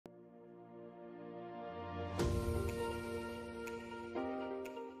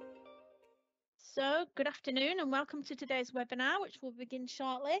So, good afternoon and welcome to today's webinar, which will begin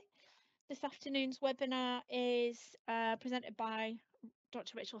shortly. This afternoon's webinar is presented by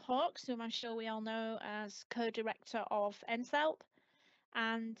Dr. Rachel Hawkes, whom I'm sure we all know as co-director of NSELP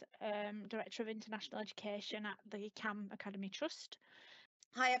and Director of International Education at the CAM Academy Trust.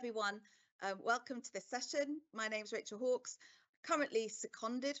 Hi everyone, welcome to this session. My name is Rachel Hawkes, currently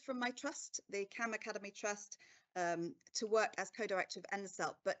seconded from my trust, the CAM Academy Trust, to work as co-director of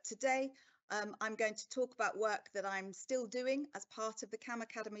NSELP. But today I'm going to talk about work that I'm still doing as part of the CAM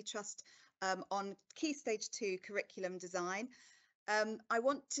Academy Trust on Key Stage 2 curriculum design. I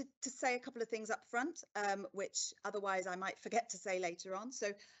want to say a couple of things up front, which otherwise I might forget to say later on.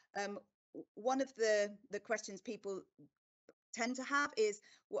 So one of the questions people tend to have is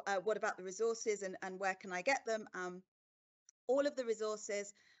what about the resources and where can I get them? All of the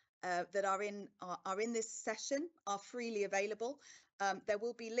resources that are in this session are freely available. There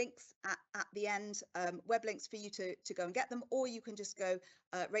will be links at the end, web links for you to go and get them, or you can just go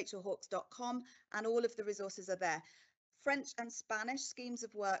rachelhawkes.com and all of the resources are there. French and Spanish schemes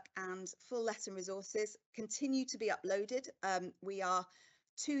of work and full lesson resources continue to be uploaded. We are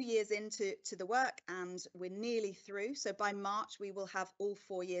 2 years into the work and we're nearly through. So by March, we will have all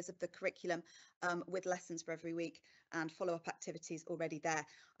 4 years of the curriculum with lessons for every week and follow-up activities already there.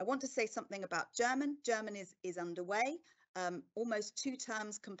 I want to say something about German. German is underway, almost 2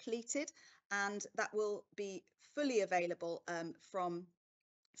 terms completed, and that will be fully available from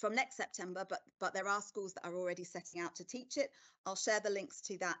next September, but there are schools that are already setting out to teach it. I'll share the links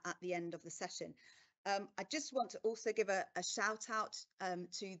to that at the end of the session. I just want to also give a shout out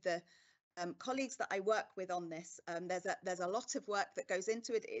to the colleagues that I work with on this. There's a lot of work that goes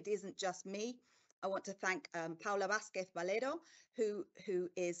into it. It isn't just me. I want to thank Paula Vázquez Valero, who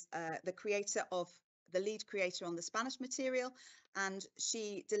is the lead creator on the Spanish material, and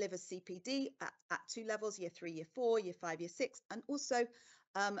she delivers CPD at 2 levels, year 3, year 4, year 5, year 6, and also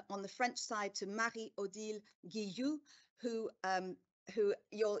on the French side to Marie-Odile Guillou, who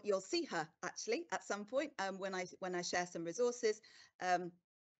you'll see her actually at some point when I share some resources,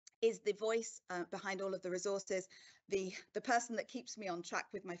 is the voice behind all of the resources, the person that keeps me on track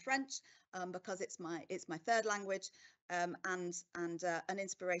with my French because it's my 3rd language, and an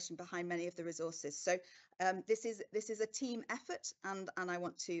inspiration behind many of the resources. So this is a team effort, and I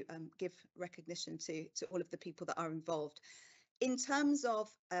want to give recognition to all of the people that are involved. In terms of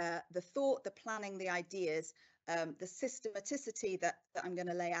the thought, the planning, the ideas, the systematicity that I'm going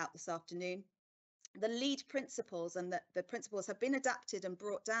to lay out this afternoon, the lead principles and the principles have been adapted and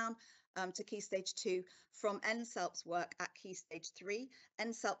brought down to Key Stage 2 from NSELP's work at Key Stage 3.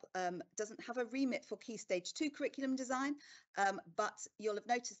 NSELP doesn't have a remit for Key Stage 2 curriculum design, but you'll have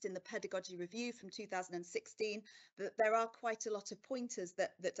noticed in the pedagogy review from 2016 that there are quite a lot of pointers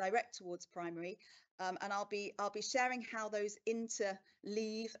that direct towards primary, and I'll be sharing how those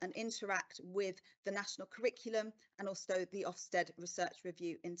interleave and interact with the national curriculum and also the Ofsted research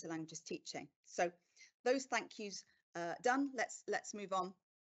review into languages teaching. So those thank yous done. Let's move on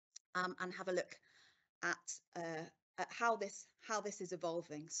and have a look at how this is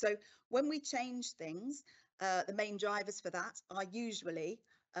evolving. So when we change things, the main drivers for that are usually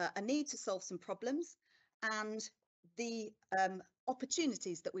a need to solve some problems and the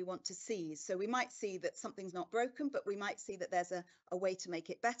opportunities that we want to seize. So we might see that something's not broken, but we might see that there's a way to make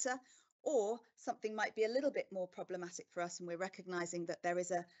it better, or something might be a little bit more problematic for us and we're recognizing that there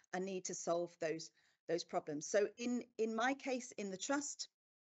is a need to solve those problems. So in my case, in the trust,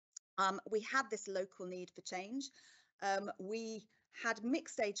 we had this local need for change. We had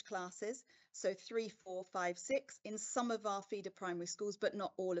mixed age classes, so 3, 4, 5, 6 in some of our feeder primary schools, but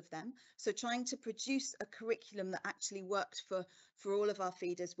not all of them. So trying to produce a curriculum that actually worked for all of our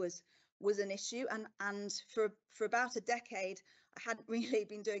feeders was an issue, and for about a decade I hadn't really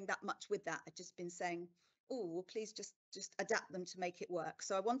been doing that much with that. I'd just been saying, oh, well, please just adapt them to make it work.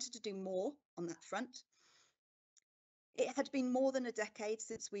 So I wanted to do more on that front. It had been more than a decade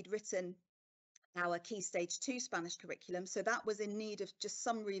since we'd written our Key Stage 2 Spanish curriculum, so that was in need of just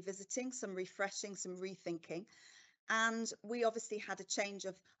some revisiting, some refreshing, some rethinking. And we obviously had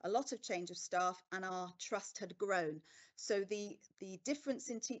a lot of change of staff, and our trust had grown. So the difference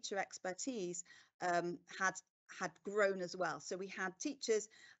in teacher expertise had grown as well. So we had teachers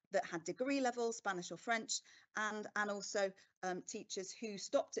that had degree level Spanish or French, and also teachers who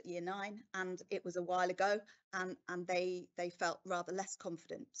stopped at year 9, and it was a while ago, and they felt rather less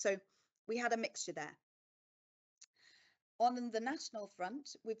confident. So we had a mixture there. On the national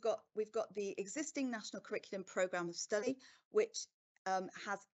front, we've got the existing national curriculum programme of study, which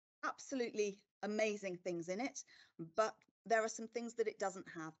has absolutely amazing things in it, but there are some things that it doesn't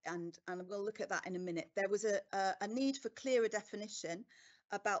have, and we'll look at that in a minute. There was a need for clearer definition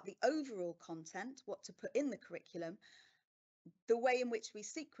about the overall content, what to put in the curriculum, the way in which we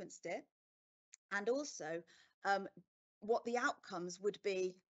sequenced it, and also what the outcomes would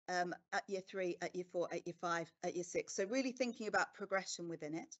be at year 3, at year 4, at year 5, at year 6. So really thinking about progression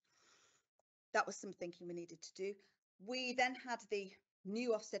within it. That was some thinking we needed to do. We then had the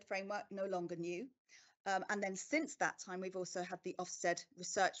new Ofsted framework, no longer new. And then since that time, we've also had the Ofsted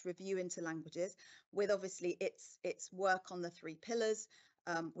Research Review into Languages, with obviously its work on the 3 pillars,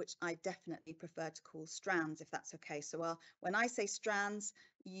 which I definitely prefer to call strands, if that's okay. So when I say strands,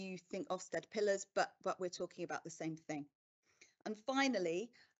 you think Ofsted pillars, but we're talking about the same thing. And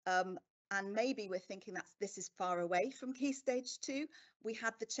finally, and maybe we're thinking this is far away from Key Stage 2, we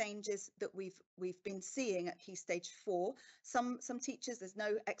had the changes that we've been seeing at Key Stage 4. Some teachers, there's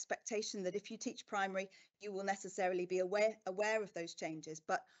no expectation that if you teach primary, you will necessarily be aware of those changes.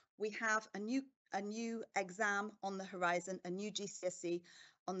 But we have a new exam on the horizon, a new GCSE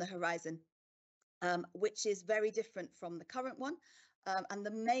on the horizon, which is very different from the current one. And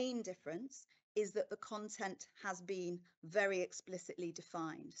the main difference is that the content has been very explicitly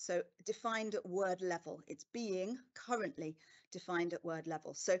defined. So defined at word level. It's being currently defined at word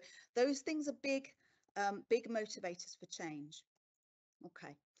level. So those things are big motivators for change.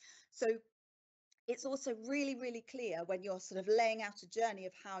 Okay, so it's also really, really clear when you're sort of laying out a journey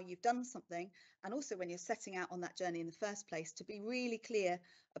of how you've done something, and also when you're setting out on that journey in the first place, to be really clear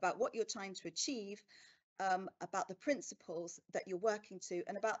about what you're trying to achieve, about the principles that you're working to,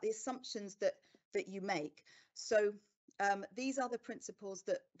 and about the assumptions that you make. So these are the principles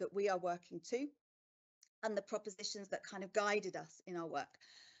that we are working to, and the propositions that kind of guided us in our work.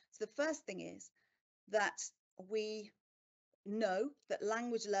 So the first thing is that we know that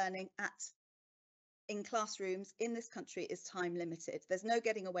language learning in classrooms in this country is time limited. There's no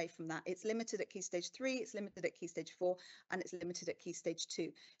getting away from that. It's limited at Key Stage 3, it's limited at Key Stage 4, and it's limited at Key Stage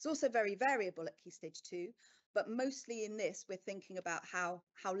 2. It's also very variable at Key Stage 2, but mostly in this, we're thinking about how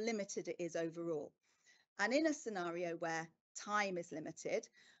limited it is overall. And in a scenario where time is limited,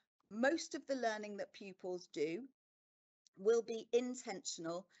 most of the learning that pupils do will be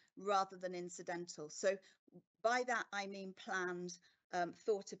intentional rather than incidental. So by that, I mean planned,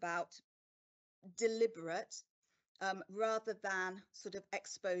 thought about, deliberate, rather than sort of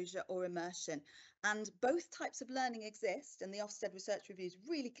exposure or immersion. And both types of learning exist, and the Ofsted Research Review is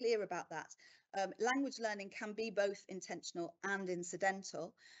really clear about that. Language learning can be both intentional and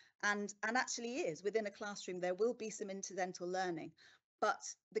incidental, and actually is. Within a classroom, there will be some incidental learning, but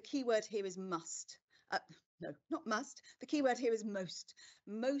the key word here is must. No, not must. The key word here is most.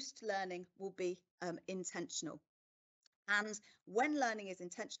 Most learning will be intentional. And when learning is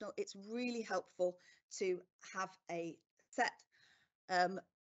intentional, it's really helpful to have a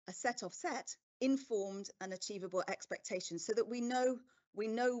set of informed and achievable expectations, so that we know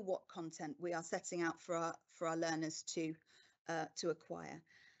what content we are setting out for our learners to acquire.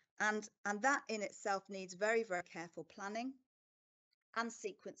 And that in itself needs very, very careful planning and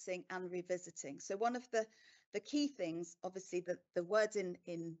sequencing and revisiting. So one of the key things, obviously, the words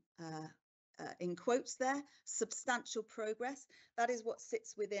in quotes there, substantial progress, that is what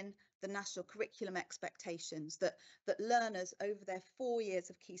sits within the national curriculum expectations, that learners over their 4 years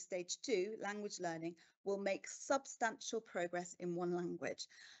of Key Stage 2 language learning will make substantial progress in one language.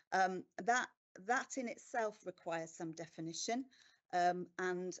 That in itself requires some definition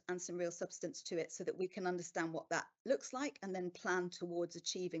and some real substance to it, so that we can understand what that looks like and then plan towards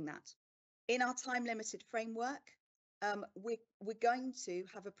achieving that. In our time limited framework, we're going to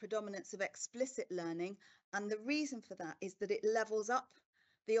have a predominance of explicit learning, and the reason for that is that it levels up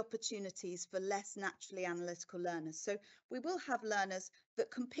the opportunities for less naturally analytical learners. So we will have learners that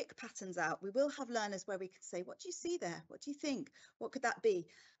can pick patterns out. We will have learners where we can say, what do you see there? What do you think? What could that be?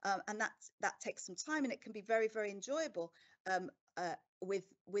 And that takes some time, and it can be very, very enjoyable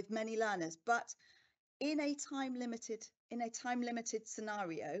with many learners. But in a time limited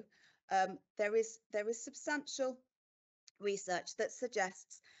scenario, there is substantial research that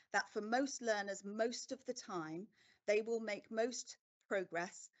suggests that for most learners, most of the time, they will make most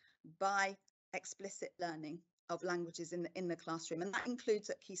progress by explicit learning of languages in the classroom, and that includes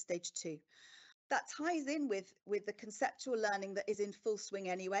at Key Stage 2. That ties in with the conceptual learning that is in full swing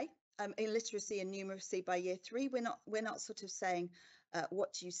anyway. In literacy and numeracy by year 3, we're not sort of saying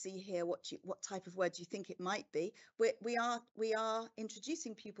what do you see here, what type of word do you think it might be. We are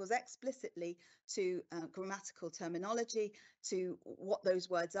introducing pupils explicitly to grammatical terminology, to what those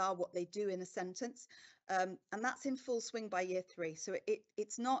words are, what they do in a sentence, and that's in full swing by year 3. So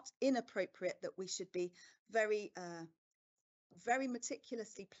it's not inappropriate that we should be very very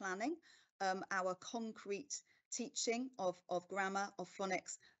meticulously planning our concrete teaching of grammar, of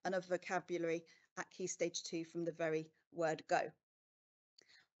phonics, and of vocabulary at Key Stage 2 from the very word go.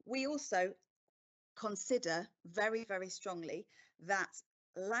 We also consider very, very strongly that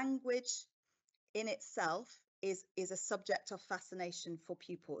language in itself is a subject of fascination for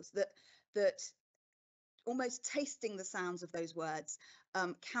pupils, that almost tasting the sounds of those words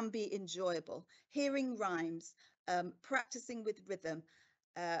can be enjoyable. Hearing rhymes, practicing with rhythm,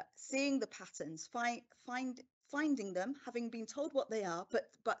 seeing the patterns, finding them, having been told what they are,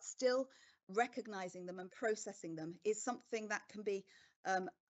 but still recognizing them and processing them is something that can be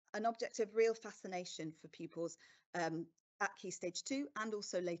an object of real fascination for pupils at Key Stage 2 and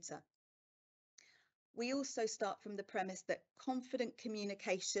also later. We also start from the premise that confident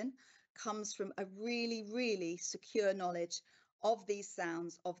communication comes from a really, really secure knowledge of these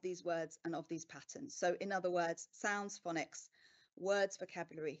sounds, of these words, and of these patterns. So in other words, sounds, phonics, words,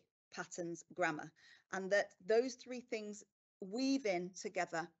 vocabulary, patterns, grammar, and that those three things weave in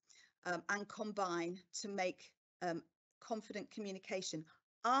together and combine to make confident communication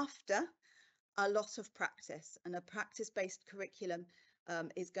after a lot of practice, and a practice-based curriculum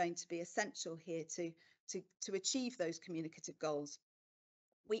is going to be essential here to achieve those communicative goals.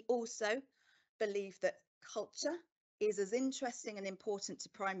 We also believe that culture is as interesting and important to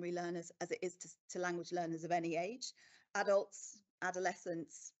primary learners as it is to language learners of any age, adults,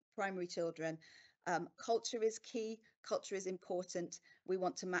 adolescents, primary children. Culture is key, culture is important. We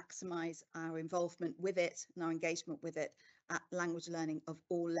want to maximise our involvement with it and our engagement with it at language learning of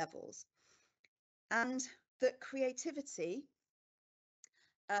all levels. And that creativity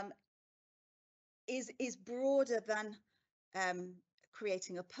is broader than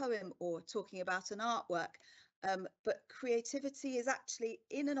creating a poem or talking about an artwork, but creativity is actually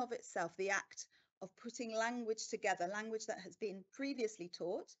in and of itself the act of putting language together, language that has been previously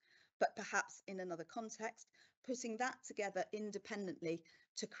taught, but perhaps in another context, putting that together independently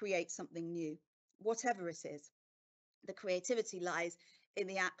to create something new, whatever it is. The creativity lies in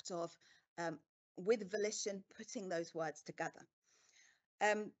the act of, with volition, putting those words together.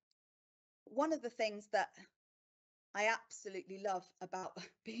 One of the things that I absolutely love about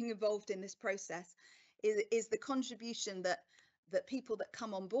being involved in this process is the contribution that people that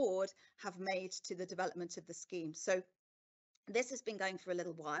come on board have made to the development of the scheme. So this has been going for a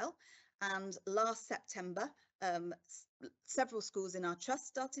little while, and last September several schools in our trust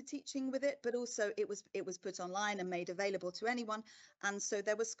started teaching with it, but also it was put online and made available to anyone, and so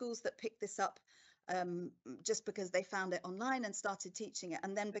there were schools that picked this up just because they found it online and started teaching it,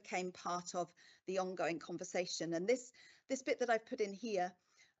 and then became part of the ongoing conversation. And this bit that I've put in here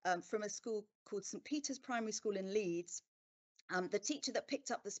from a school called St. Peter's Primary School in Leeds, the teacher that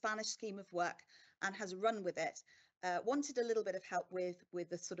picked up the Spanish scheme of work and has run with it wanted a little bit of help with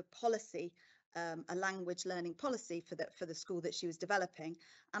the sort of policy, a language learning policy for the school that she was developing.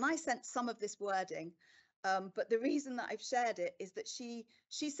 And I sent some of this wording, but the reason that I've shared it is that she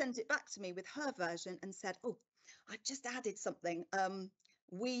sent it back to me with her version and said, oh, I've just added something. And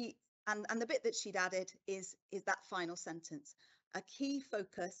the bit that she'd added is that final sentence. A key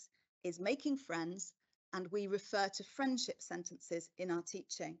focus is making friends, and we refer to friendship sentences in our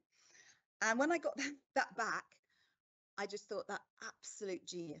teaching. And when I got that back, I just thought, that absolute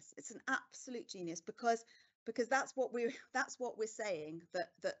genius. It's an absolute genius, because that's what we're saying,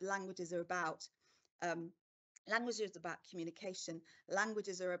 that languages are about. Languages are about communication.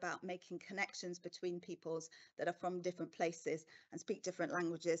 Languages are about making connections between peoples that are from different places and speak different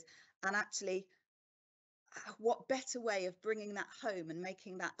languages. And actually, what better way of bringing that home and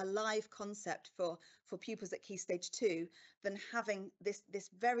making that a live concept for pupils at Key Stage 2 than having this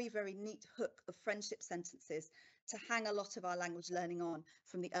very, very neat hook of friendship sentences to hang a lot of our language learning on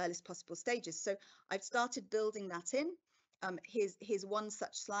from the earliest possible stages. So I've started building that in. Here's one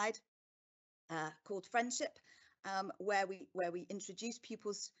such slide called Friendship, where we introduce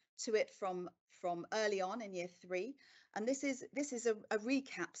pupils to it from early on in year 3. And this is a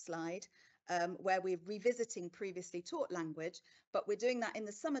recap slide where we're revisiting previously taught language, but we're doing that in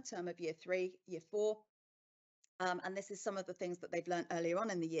the summer term of year 3, year 4. And this is some of the things that they've learned earlier on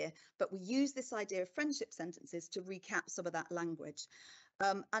in the year, but we use this idea of friendship sentences to recap some of that language.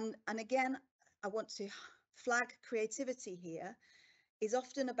 And again, I want to flag creativity here is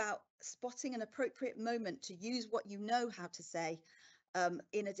often about spotting an appropriate moment to use what you know how to say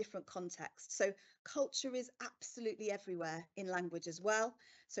in a different context. So culture is absolutely everywhere in language as well.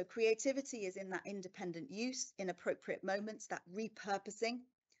 So creativity is in that independent use in appropriate moments, that repurposing.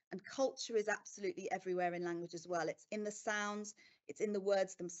 And culture is absolutely everywhere in language as well. It's in the sounds, it's in the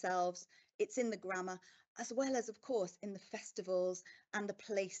words themselves, it's in the grammar, as well as, of course, in the festivals and the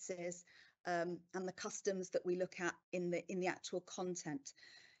places and the customs that we look at in the actual content.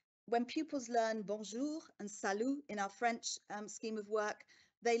 When pupils learn bonjour and salut in our French scheme of work,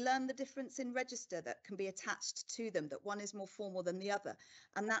 they learn the difference in register that can be attached to them, that one is more formal than the other.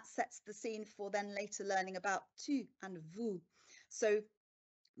 And that sets the scene for then later learning about tu and vous. So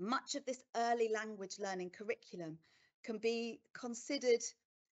much of this early language learning curriculum can be considered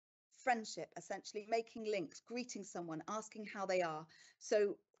friendship, essentially making links, greeting someone, asking how they are.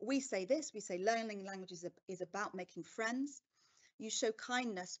 So we say this, we say learning languages is about making friends. You show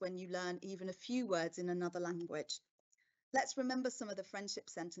kindness when you learn even a few words in another language. Let's remember some of the friendship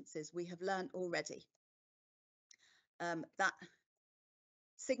sentences we have learned already. That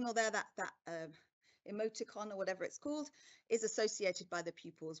signal there, that emoticon or whatever it's called, is associated by the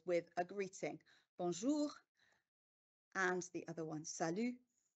pupils with a greeting, bonjour, and the other one, salut.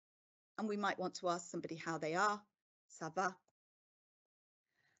 And we might want to ask somebody how they are, ça va.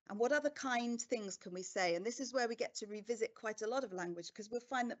 And what other kind things can we say? And this is where we get to revisit quite a lot of language, because we'll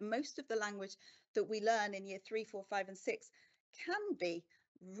find that most of the language that we learn in year 3, 4, 5, and 6 can be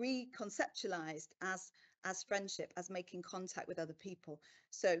reconceptualized as friendship, as making contact with other people.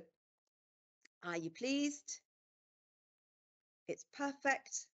 So, are you pleased? It's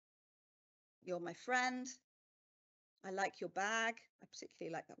perfect. You're my friend. I like your bag. I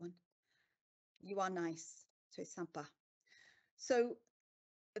particularly like that one. You are nice. So it's sympa. So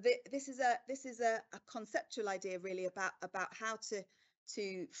this is a conceptual idea really about how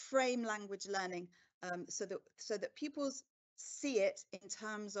to frame language learning so that pupils see it in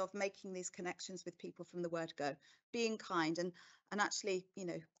terms of making these connections with people from the word go, being kind, and actually, you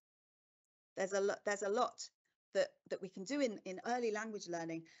know, there's a lot that we can do in early language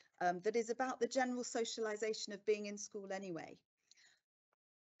learning that is about the general socialization of being in school anyway.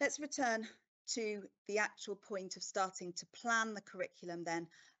 Let's return to the actual point of starting to plan the curriculum then.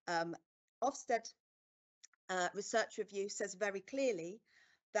 Ofsted research review says very clearly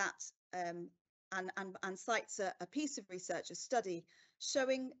that and cites a piece of research, a study,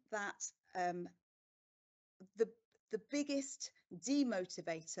 showing that the biggest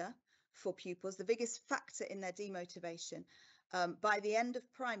demotivator for pupils, the biggest factor in their demotivation by the end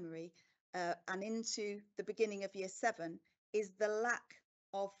of primary and into the beginning of year 7 is the lack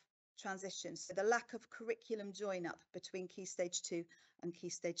of transition, so the lack of curriculum join up between Key Stage 2 and Key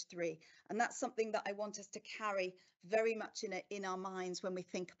Stage 3. And that's something that I want us to carry very much in our minds when we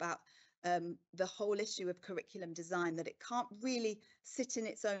think about the whole issue of curriculum design, that it can't really sit in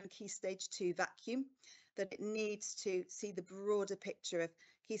its own Key Stage 2 vacuum, that it needs to see the broader picture of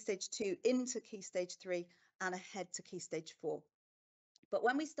Key Stage 2 into Key Stage 3 and ahead to Key Stage 4. But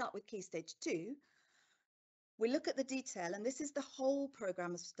when we start with Key Stage 2, we look at the detail, and this is the whole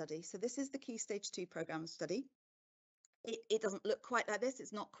programme of study. So this is the Key Stage 2 programme of study. It doesn't look quite like this,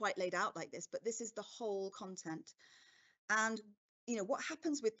 it's not quite laid out like this, but this is the whole content. And you know what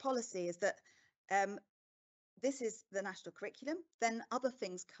happens with policy is that this is the national curriculum, then other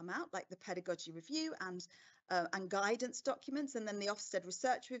things come out like the pedagogy review and guidance documents, and then the Ofsted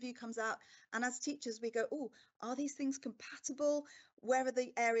research review comes out, and as teachers we go, oh, are these things compatible? Where are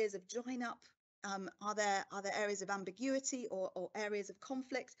the areas of join up? Are there areas of ambiguity or areas of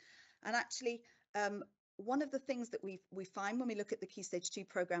conflict? And actually one of the things that we find when we look at the Key Stage 2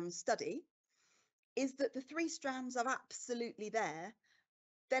 programme study is that the 3 strands are absolutely there.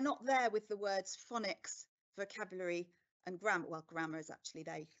 They're not there with the words phonics, vocabulary and grammar. Well, grammar is actually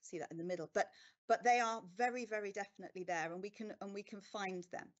there, you can see that in the middle, but they are very, very definitely there, and we can find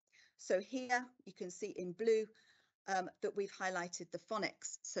them. So here you can see in blue that we've highlighted the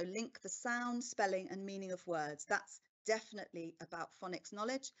phonics. So link the sound, spelling and meaning of words. That's definitely about phonics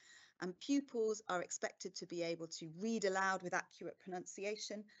knowledge, and pupils are expected to be able to read aloud with accurate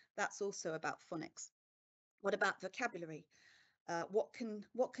pronunciation. That's also about phonics. What about vocabulary? What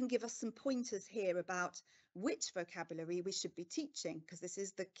can give us some pointers here about which vocabulary we should be teaching, because this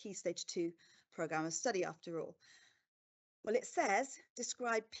is the Key Stage 2 programme of study after all. Well, it says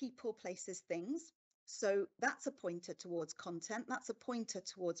describe people, places, things. So that's a pointer towards content. That's a pointer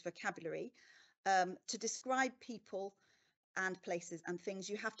towards vocabulary. To describe people and places and things,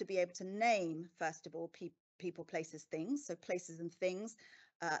 you have to be able to name, first of all, people, places, things. So places and things.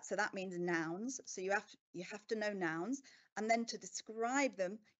 So that means nouns. So you have to know nouns, and then to describe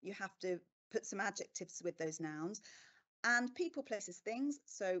them, you have to put some adjectives with those nouns. And people, places, things.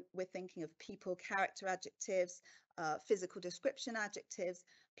 So we're thinking of people, character adjectives, physical description adjectives.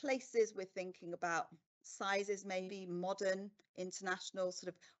 Places, we're thinking about sizes, maybe modern, international, sort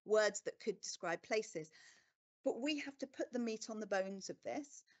of words that could describe places. But we have to put the meat on the bones of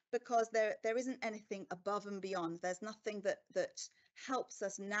this, because there isn't anything above and beyond. There's nothing that helps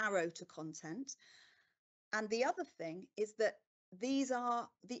us narrow to content. And the other thing is that these are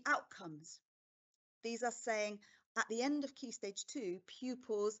the outcomes. These are saying at the end of Key Stage 2,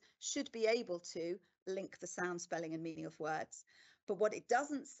 pupils should be able to link the sound, spelling and meaning of words. But what it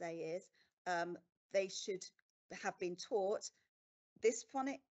doesn't say is they should have been taught this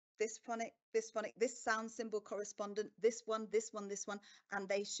phonic, this phonic, this phonic, this sound symbol correspondent, this one, this one, this one, and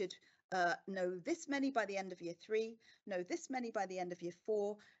they should know this many by the end of year 3, know this many by the end of year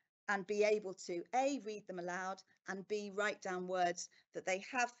 4, and be able to A, read them aloud, and B, write down words that they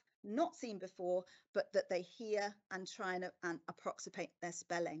have not seen before, but that they hear and try and approximate their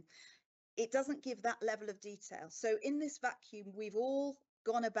spelling. It doesn't give that level of detail. So in this vacuum, we've all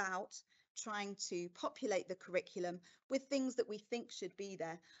gone about trying to populate the curriculum with things that we think should be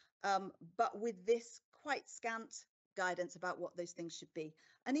there, but with this quite scant guidance about what those things should be.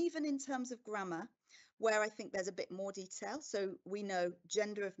 And even in terms of grammar, where I think there's a bit more detail. So we know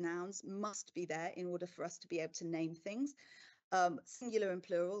gender of nouns must be there in order for us to be able to name things. Singular and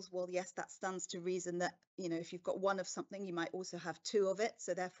plurals, well, yes, that stands to reason that, you know, if you've got one of something, you might also have two of it.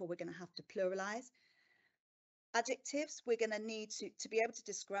 So therefore, we're going to have to pluralize. Adjectives, we're going to need to be able to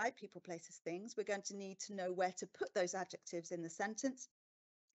describe people, places, things. We're going to need to know where to put those adjectives in the sentence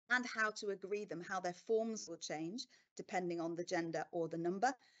and how to agree them, how their forms will change depending on the gender or the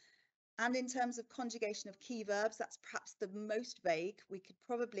number. And in terms of conjugation of key verbs, that's perhaps the most vague. We could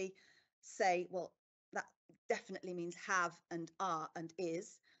probably say, well, that definitely means have and are and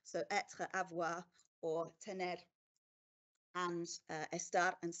is. So être, avoir, or tener and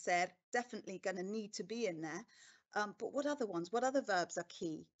estar and ser definitely going to need to be in there. But what other ones? What other verbs are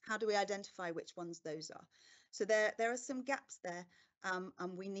key? How do we identify which ones those are? So there are some gaps there,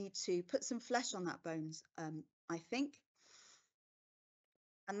 and we need to put some flesh on that bones, I think.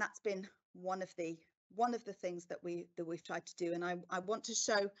 And that's been one of the things that we've tried to do. And I want to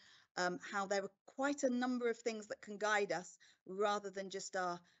show how there are quite a number of things that can guide us, rather than just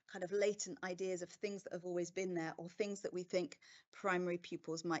our kind of latent ideas of things that have always been there, or things that we think primary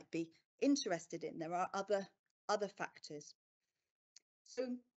pupils might be interested in. There are other factors. So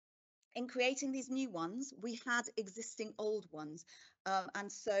in creating these new ones, we had existing old ones,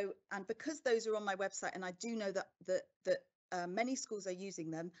 and because those are on my website, and I do know that many schools are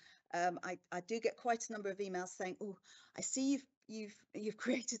using them, I do get quite a number of emails saying, "Oh, I see you've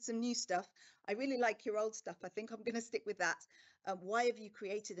created some new stuff. I really like your old stuff. I think I'm going to stick with that. Why have you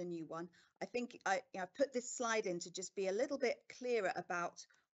created a new one?" I think I put this slide in to just be a little bit clearer about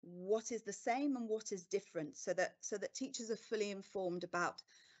what is the same and what is different, so that teachers are fully informed about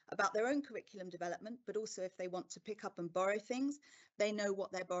their own curriculum development, but also if they want to pick up and borrow things, they know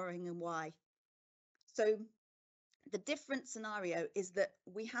what they're borrowing and why. So the different scenario is that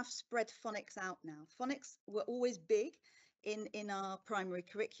we have spread phonics out now. Phonics were always big in our primary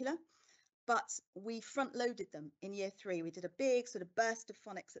curricula, but we front loaded them in year 3. We did a big sort of burst of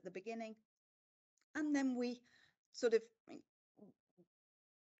phonics at the beginning, and then we sort of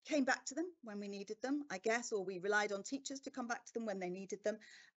came back to them when we needed them, I guess, or we relied on teachers to come back to them when they needed them,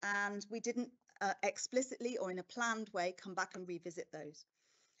 and we didn't explicitly or in a planned way come back and revisit those.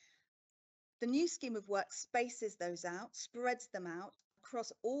 The new scheme of work spaces those out, spreads them out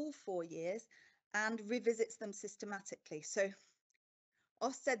across all 4 years, and revisits them systematically. So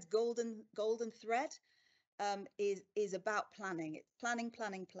Ofsted's golden thread is about planning. It's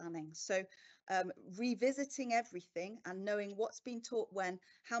planning. So revisiting everything and knowing what's been taught when,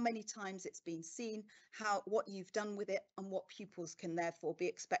 how many times it's been seen, what you've done with it, and what pupils can therefore be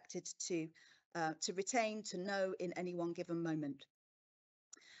expected to retain, to know in any one given moment.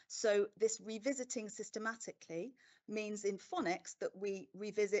 So this revisiting systematically means in phonics that we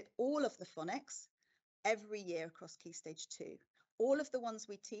revisit all of the phonics every year across Key Stage 2. All of the ones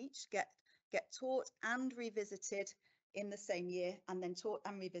we teach get taught and revisited in the same year, and then taught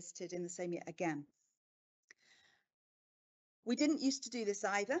and revisited in the same year again. We didn't used to do this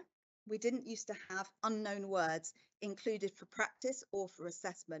either. We didn't used to have unknown words included for practice or for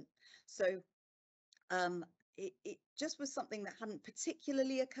assessment. So it just was something that hadn't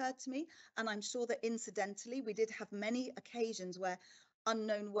particularly occurred to me. And I'm sure that incidentally, we did have many occasions where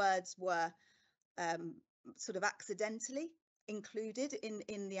unknown words were sort of accidentally included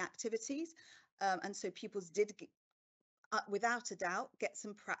in the activities. And so pupils did, without a doubt, get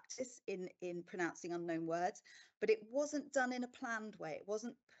some practice in pronouncing unknown words, but it wasn't done in a planned way. It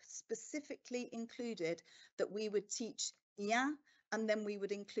wasn't specifically included that we would teach bien, and then we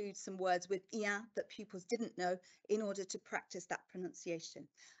would include some words with bien that pupils didn't know in order to practice that pronunciation.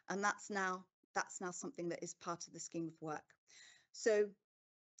 And that's now that's now something that is part of the scheme of work. So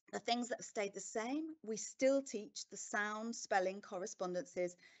the things that have stayed the same, we still teach the sound spelling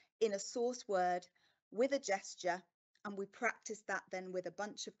correspondences in a source word with a gesture, and we practice that then with a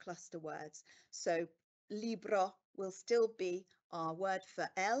bunch of cluster words. So libro will still be our word for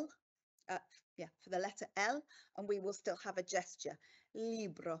L, for the letter L, and we will still have a gesture,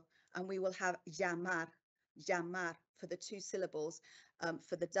 libro, and we will have llamar, llamar for the 2 syllables,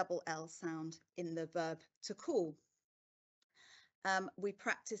 for the double L sound in the verb to call. We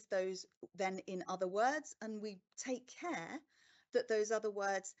practice those then in other words, and we take care that those other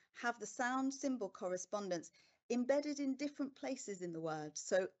words have the sound symbol correspondence embedded in different places in the word.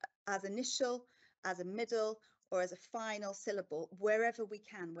 So as initial, as a middle, or as a final syllable, wherever we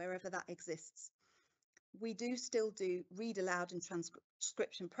can, wherever that exists. We do still do read aloud and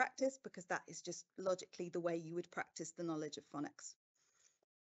transcription practice, because that is just logically the way you would practice the knowledge of phonics.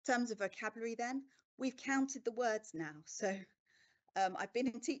 In terms of vocabulary then, we've counted the words now. So I've been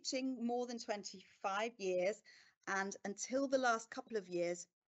in teaching more than 25 years, and until the last couple of years,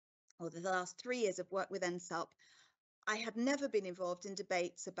 or the last 3 years of work with NSELP, I had never been involved in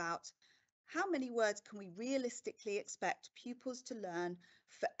debates about how many words can we realistically expect pupils to learn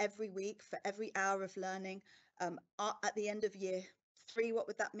for every week, for every hour of learning. At the end of year 3, what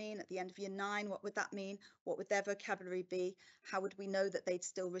would that mean? At the end of year 9, what would that mean? What would their vocabulary be? How would we know that they'd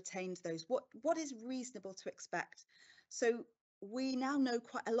still retained those? What is reasonable to expect? So we now know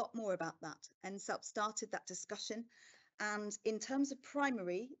quite a lot more about that. NSELP started that discussion. And in terms of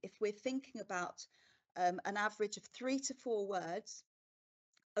primary, if we're thinking about an average of 3 to 4 words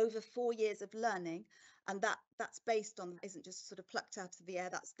over 4 years of learning, and that's based on, isn't just sort of plucked out of the air,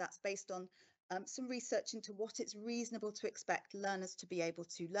 that's based on some research into what it's reasonable to expect learners to be able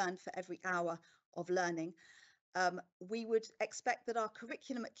to learn for every hour of learning. We would expect that our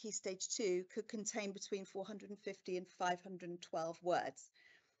curriculum at Key Stage 2 could contain between 450 and 512 words.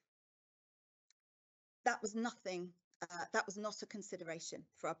 That was nothing, that was not a consideration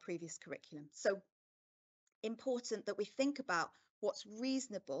for our previous curriculum. So important that we think about what's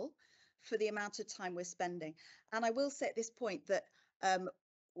reasonable for the amount of time we're spending. And I will say at this point that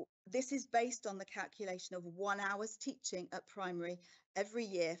this is based on the calculation of 1 hour's teaching at primary every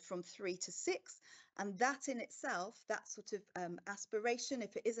year from 3 to 6. And that in itself, that sort of aspiration,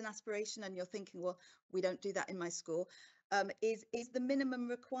 if it is an aspiration and you're thinking, well, we don't do that in my school, is the minimum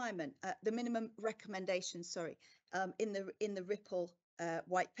requirement, the minimum recommendation, sorry, in the Ripple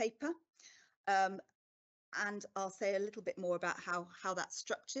white paper. And I'll say a little bit more about how that's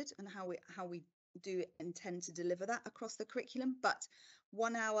structured and how we do intend to deliver that across the curriculum. But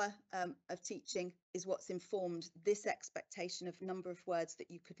 1 hour of teaching is what's informed this expectation of number of words that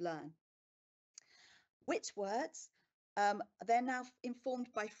you could learn. Which words? They're now informed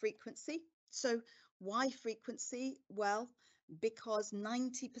by frequency. So why frequency? Well, because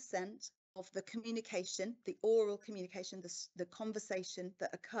 90% of the communication, the oral communication, the conversation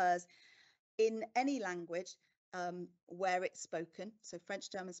that occurs in any language where it's spoken, so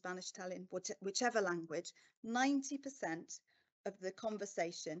French, German, Spanish, Italian, whichever language, 90% of the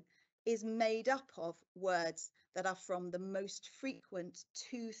conversation is made up of words that are from the most frequent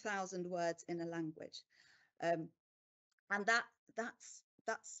 2,000 words in a language. And that's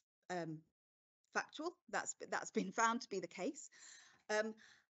factual. That's been found to be the case.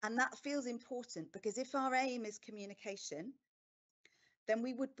 And that feels important, because if our aim is communication, then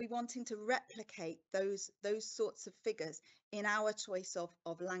we would be wanting to replicate those sorts of figures in our choice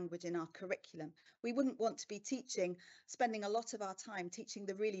of language in our curriculum. We wouldn't want to be spending a lot of our time teaching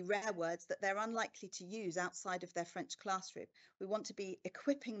the really rare words that they're unlikely to use outside of their French classroom. We want to be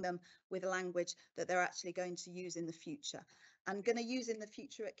equipping them with a language that they're actually going to use in the future. I'm going to use in the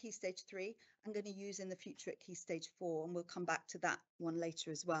future at Key Stage 3. I'm going to use in the future at Key Stage 4, and we'll come back to that one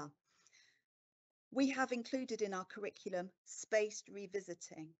later as well. We have included in our curriculum spaced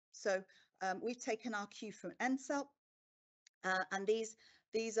revisiting. So we've taken our cue from NSELP, and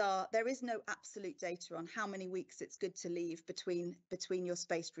there is no absolute data on how many weeks it's good to leave between your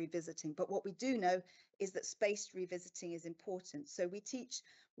spaced revisiting. But what we do know is that spaced revisiting is important. So we teach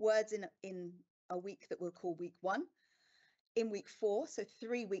words in a week that we'll call week 1. In week 4, so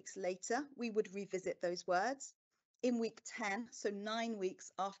 3 weeks later, we would revisit those words. In week 10, so 9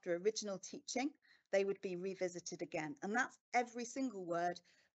 weeks after original teaching, they would be revisited again. And that's every single word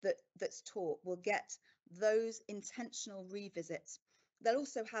that's taught will get those intentional revisits. They'll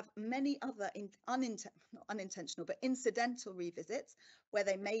also have many other not unintentional, but incidental revisits where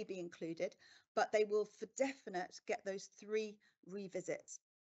they may be included, but they will for definite get those 3 revisits,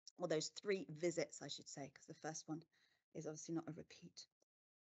 or those 3 visits, I should say, because the first one is obviously not a repeat.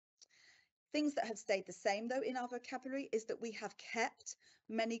 Things that have stayed the same though in our vocabulary is that we have kept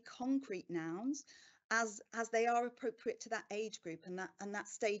many concrete nouns as they are appropriate to that age group and that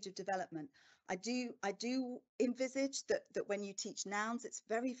stage of development. I do envisage that when you teach nouns, it's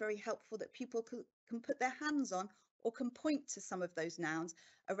very, very helpful that people can put their hands on or can point to some of those nouns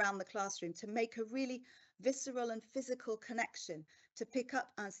around the classroom to make a really visceral and physical connection. To pick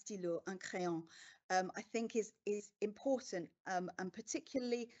up un stylo, un crayon, I think is important, and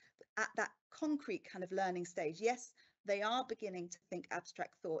particularly at that concrete kind of learning stage. Yes, they are beginning to think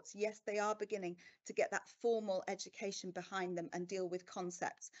abstract thoughts. Yes, they are beginning to get that formal education behind them and deal with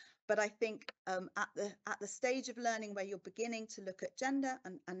concepts. But I think at the stage of learning where you're beginning to look at gender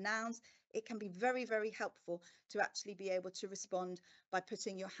and nouns, it can be very, very helpful to actually be able to respond by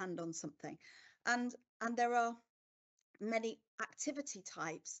putting your hand on something. And there are many activity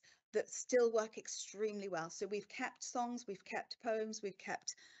types that still work extremely well. So we've kept songs, we've kept poems, we've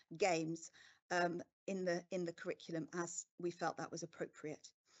kept games in the curriculum as we felt that was appropriate.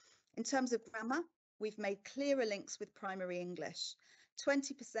 In terms of grammar, we've made clearer links with primary English.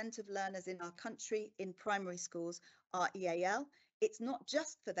 20% of learners in our country in primary schools are EAL. It's not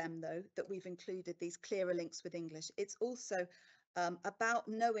just for them, though, that we've included these clearer links with English. It's also about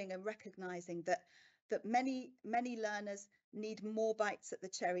knowing and recognizing that many learners need more bites at the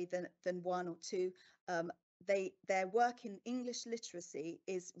cherry than one or two. Their work in English literacy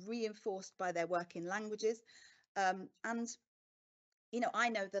is reinforced by their work in languages. And you know, I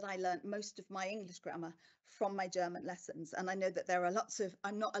know that I learned most of my English grammar from my German lessons, and I know that there are lots of,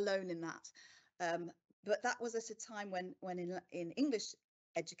 I'm not alone in that. But that was at a time when in English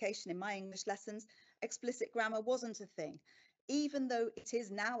education, in my English lessons, explicit grammar wasn't a thing. Even though it is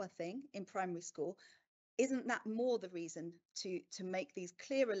now a thing in primary school, isn't that more the reason to make these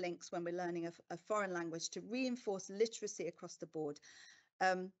clearer links when we're learning a foreign language, to reinforce literacy across the board?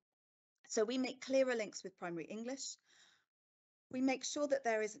 So we make clearer links with primary English. We make sure that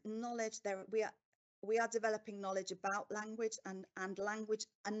there is knowledge there. We are developing knowledge about language and language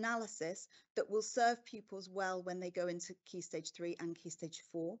analysis that will serve pupils well when they go into Key Stage 3 and Key Stage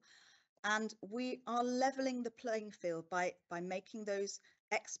 4. And we are leveling the playing field by making those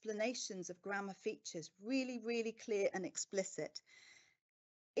explanations of grammar features really, really clear and explicit.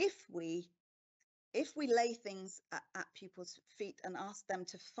 If we lay things at pupils' feet and ask them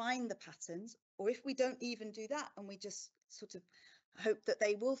to find the patterns, or if we don't even do that and we just sort of hope that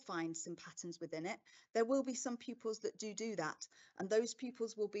they will find some patterns within it, there will be some pupils that do that, and those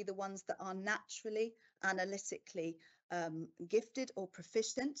pupils will be the ones that are naturally analytically gifted or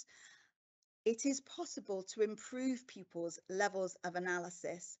proficient. It is possible to improve pupils' levels of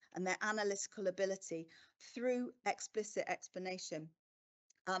analysis and their analytical ability through explicit explanation.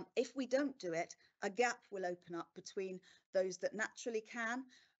 If we don't do it, a gap will open up between those that naturally can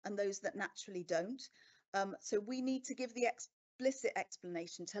and those that naturally don't. So we need to give the explicit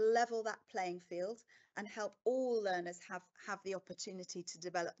explanation to level that playing field and help all learners have the opportunity to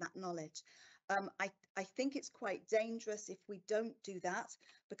develop that knowledge. I think it's quite dangerous if we don't do that,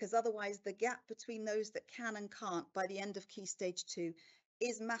 because otherwise the gap between those that can and can't by the end of Key Stage 2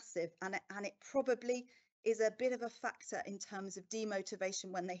 is massive, and it probably is a bit of a factor in terms of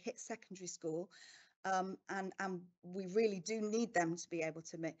demotivation when they hit secondary school. And we really do need them to be able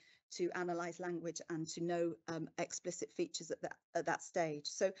to analyze language and to know explicit features at that stage.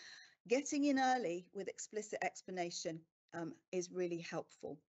 So getting in early with explicit explanation is really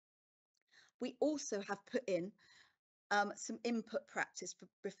helpful. We also have put in some input practice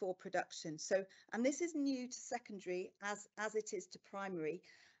before production. So, and this is new to secondary as it is to primary.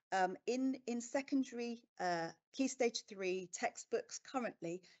 In secondary Key Stage 3 textbooks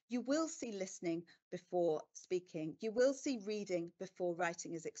currently, you will see listening before speaking. You will see reading before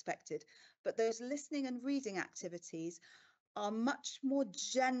writing is expected. But those listening and reading activities are much more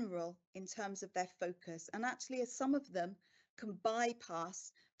general in terms of their focus. And actually, as some of them can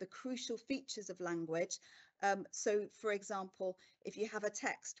bypass the crucial features of language. So, for example, if you have a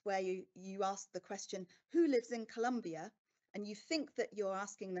text where you ask the question, who lives in Colombia? And you think that you're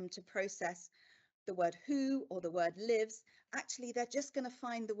asking them to process the word who or the word lives, actually they're just going to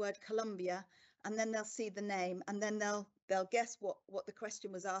find the word Colombia, and then they'll see the name, and then they'll guess what the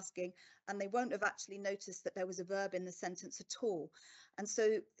question was asking, and they won't have actually noticed that there was a verb in the sentence at all. And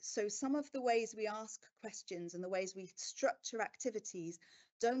so some of the ways we ask questions and the ways we structure activities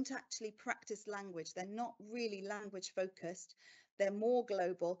don't actually practice language. They're not really language focused. They're more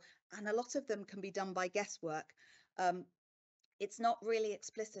global, and a lot of them can be done by guesswork. It's not really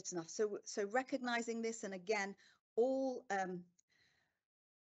explicit enough. So recognizing this, and again, all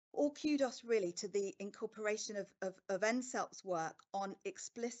kudos really to the incorporation of NSELP's work on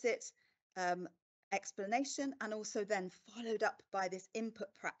explicit explanation, and also then followed up by this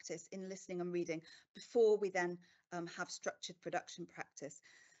input practice in listening and reading before we then have structured production practice.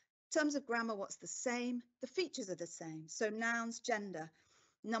 In terms of grammar, what's the same? The features are the same. So nouns, gender,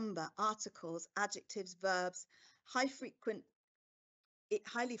 number, articles, adjectives, verbs, highly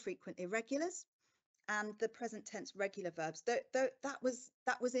frequent irregulars, and the present tense regular verbs. That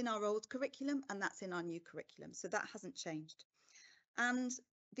was in our old curriculum, and that's in our new curriculum. So that hasn't changed. And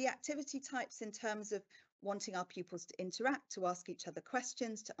the activity types in terms of wanting our pupils to interact, to ask each other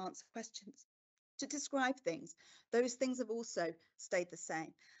questions, to answer questions, to describe things, those things have also stayed the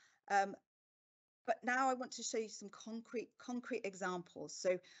same. But now I want to show you some concrete examples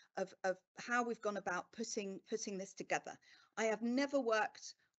of how we've gone about putting this together. I have never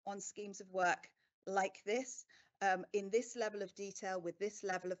worked on schemes of work like this, in this level of detail, with this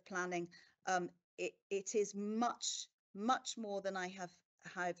level of planning. It is much more than I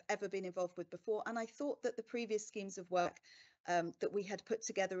have ever been involved with before, and I thought that the previous schemes of work that we had put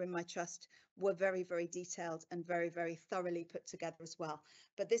together in my trust were very detailed and very thoroughly put together as well.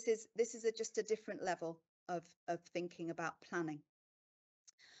 But this is just a different level of thinking about planning.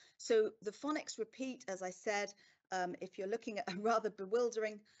 So the phonics repeat, as I said, if you're looking at a rather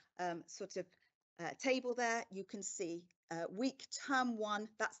bewildering sort of table there, you can see week term 1,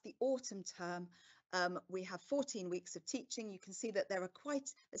 that's the autumn term. We have 14 weeks of teaching. You can see that there's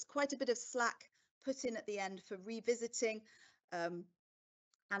quite a bit of slack put in at the end for revisiting,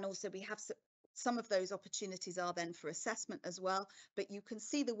 and also we have some of those opportunities are then for assessment as well. But you can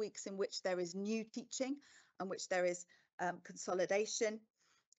see the weeks in which there is new teaching and which there is consolidation.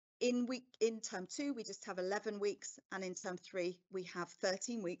 In term 2, we just have 11 weeks, and in term 3, we have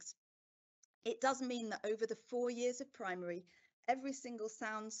 13 weeks. It does mean that over the 4 years of primary, every single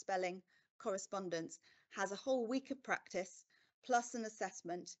sound, spelling, correspondence has a whole week of practice plus an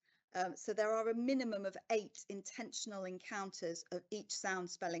assessment. So there are a minimum of 8 intentional encounters of each sound,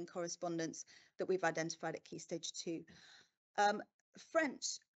 spelling, correspondence that we've identified at Key Stage 2. French,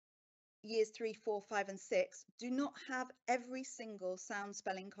 years 3, 4, 5 and 6 do not have every single sound,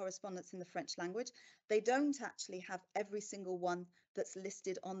 spelling, correspondence in the French language. They don't actually have every single one that's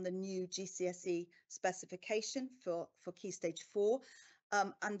listed on the new GCSE specification for Key Stage 4.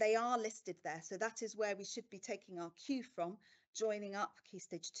 And they are listed there. So that is where we should be taking our cue from, joining up Key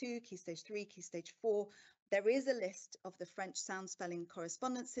Stage 2, Key Stage 3, Key Stage 4. There is a list of the French sound, spelling,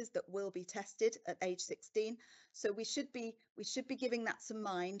 correspondences that will be tested at age 16. So we should be giving that some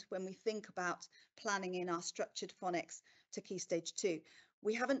mind when we think about planning in our structured phonics to Key Stage 2.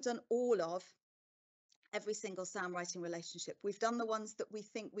 We haven't done all of every single sound writing relationship. We've done the ones that we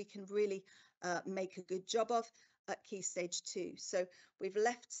think we can really make a good job of at Key Stage 2. So we've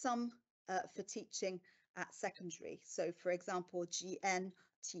left some for teaching at secondary. So for example, GN,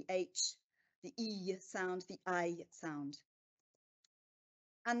 TH, the E sound, the I sound.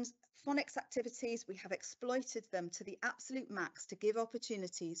 And phonics activities, we have exploited them to the absolute max to give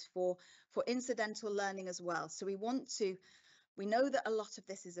opportunities for incidental learning as well. So we know that a lot of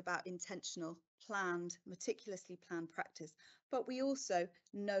this is about intentional, planned, meticulously planned practice, but we also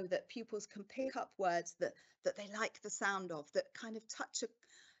know that pupils can pick up words that they like the sound of, that kind of touch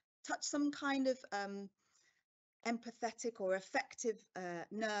some kind of empathetic or affective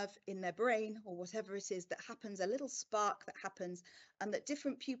nerve in their brain, or whatever it is that happens, a little spark that happens, and that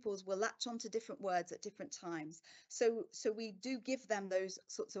different pupils will latch onto different words at different times. So we do give them those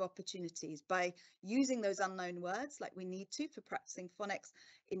sorts of opportunities by using those unknown words, like we need to for practicing phonics,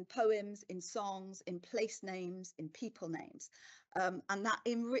 in poems, in songs, in place names, in people names, and that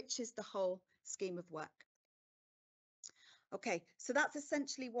enriches the whole scheme of work. Okay, so that's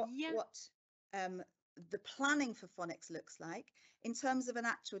essentially what the planning for phonics looks like. In terms of an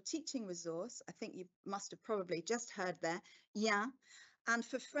actual teaching resource, I think you must have probably just heard there, yeah. And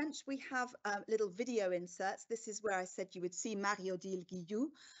for French, we have little video inserts. This is where I said you would see Marie-Odile Guillou.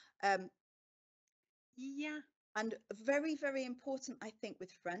 Yeah. And very, very important, I think,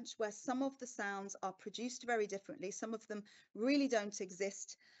 with French, where some of the sounds are produced very differently. Some of them really don't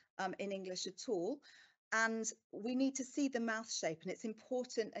exist in English at all. And we need to see the mouth shape, and it's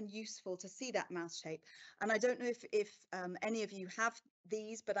important and useful to see that mouth shape. And I don't know if any of you have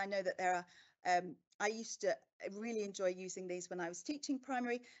these, but I know that there are, I used to really enjoy using these when I was teaching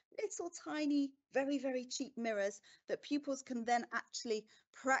primary, little tiny, very, very cheap mirrors that pupils can then actually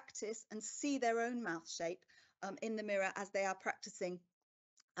practice and see their own mouth shape in the mirror as they are practicing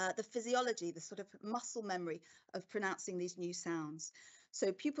the physiology, the sort of muscle memory of pronouncing these new sounds.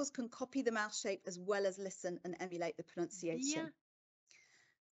 So pupils can copy the mouth shape as well as listen and emulate the pronunciation. Yeah.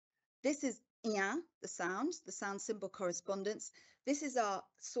 This is bien, the sound symbol correspondence. This is our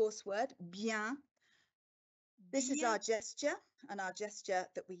source word, bien. This is our gesture, and our gesture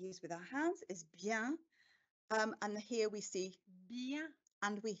that we use with our hands is bien. And here we see bien,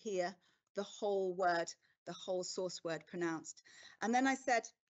 and we hear the whole word, the whole source word pronounced. And then I said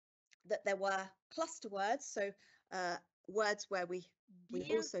that there were cluster words, so words where we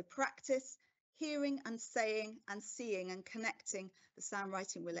also practice hearing and saying and seeing and connecting the sound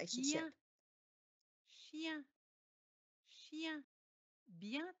writing relationship. Chien, chien,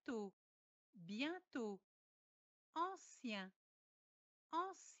 bientôt, bientôt, ancien,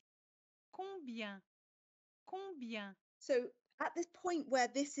 ancien, combien, combien. So at this point where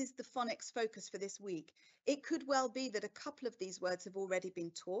this is the phonics focus for this week, it could well be that a couple of these words have already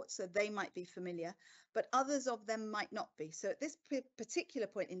been taught, so they might be familiar, but others of them might not be. So at this particular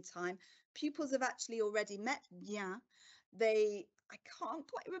point in time, pupils have actually already met bien. I can't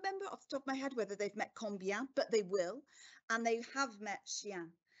quite remember off the top of my head whether they've met combien, but they will, and they have met chien.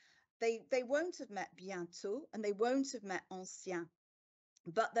 They won't have met bientôt, and they won't have met ancien.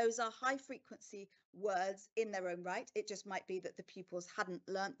 But those are high frequency words in their own right. It just might be that the pupils hadn't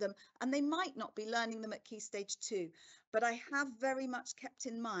learnt them, and they might not be learning them at Key Stage 2. But I have very much kept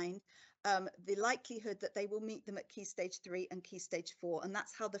in mind the likelihood that they will meet them at Key Stage 3 and Key Stage 4. And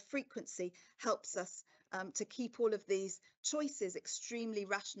that's how the frequency helps us to keep all of these choices extremely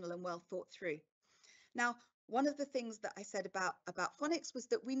rational and well thought through. Now, one of the things that I said about phonics was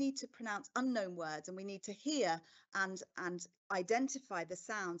that we need to pronounce unknown words, and we need to hear and identify the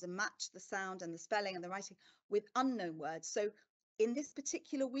sounds and match the sound and the spelling and the writing with unknown words. So in this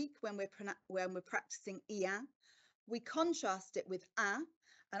particular week, when we're practicing ian, we contrast it with un,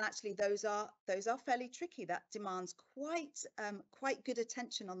 and actually those are fairly tricky. That demands quite good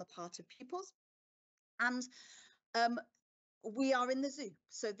attention on the part of pupils. And we are in the zoo,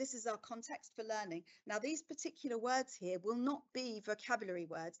 so this is our context for learning. Now, these particular words here will not be vocabulary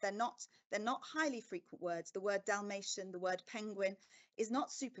words. They're not highly frequent words. The word Dalmatian, the word penguin is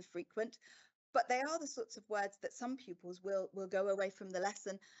not super frequent, but they are the sorts of words that some pupils will go away from the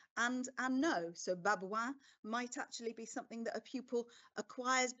lesson and know. So babouin might actually be something that a pupil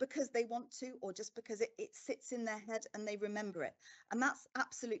acquires because they want to, or just because it sits in their head and they remember it. And that's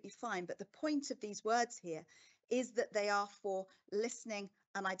absolutely fine. But the point of these words here is that they are for listening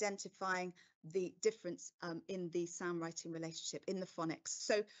and identifying the difference in the sound writing relationship in the phonics.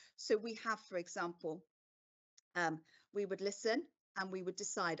 So we have, for example, we would listen and we would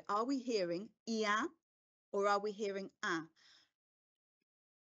decide, are we hearing ian or are we hearing un?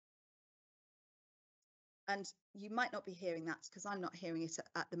 And you might not be hearing that because I'm not hearing it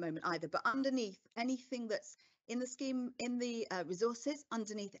at the moment either. But underneath anything that's in the scheme, in the resources,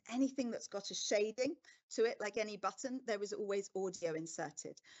 underneath anything that's got a shading to it, like any button, there is always audio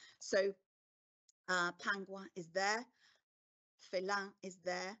inserted. So pingouin is there, félin is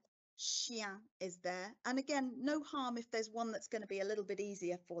there, chien is there. And again, no harm if there's one that's going to be a little bit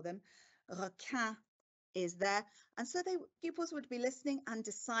easier for them. Requin is there. And so pupils would be listening and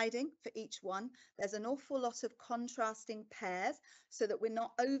deciding for each one. There's an awful lot of contrasting pairs so that we're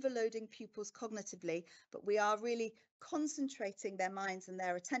not overloading pupils cognitively, but we are really concentrating their minds and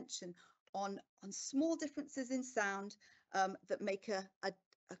their attention on small differences in sound that make a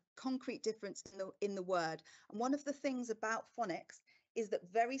concrete difference in the word. And one of the things about phonics is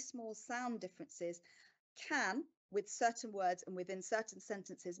that very small sound differences can, with certain words and within certain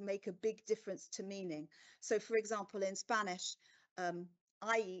sentences, make a big difference to meaning. So, for example, in Spanish,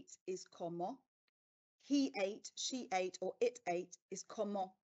 I eat is como, he ate, she ate, or it ate is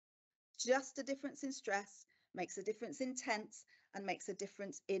como. Just a difference in stress makes a difference in tense and makes a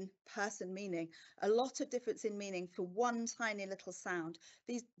difference in person meaning. A lot of difference in meaning for one tiny little sound.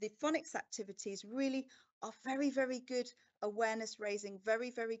 The phonics activities really are very, very good awareness raising,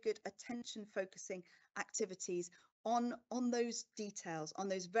 very, very good attention focusing activities on those details, on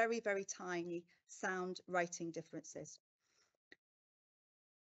those very, very tiny sound writing differences.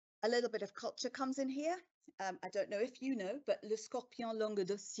 A little bit of culture comes in here. I don't know if you know, but le scorpion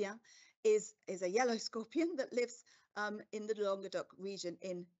languedocien is a yellow scorpion that lives in the Languedoc region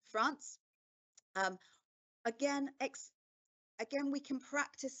in France. Again, we can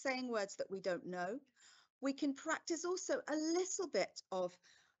practice saying words that we don't know. We can practice also a little bit of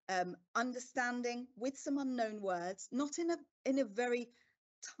understanding with some unknown words, not in a very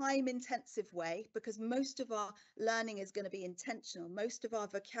time intensive way, because most of our learning is going to be intentional. Most of our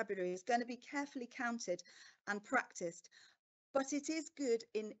vocabulary is going to be carefully counted and practiced. But it is good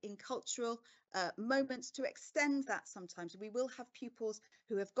in cultural moments to extend that sometimes. We will have pupils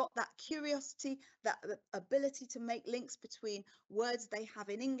who have got that curiosity, that ability to make links between words they have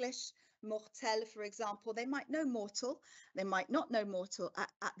in English mortel, for example, they might know mortal, they might not know mortal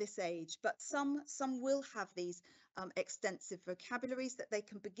at this age, but some will have these extensive vocabularies that they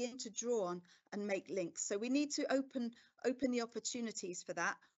can begin to draw on and make links. So we need to open the opportunities for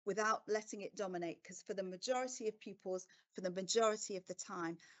that without letting it dominate, because for the majority of pupils, for the majority of the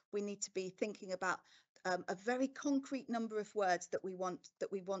time, we need to be thinking about a very concrete number of words that we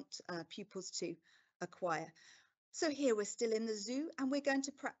want pupils to acquire. So here we're still in the zoo, and we're going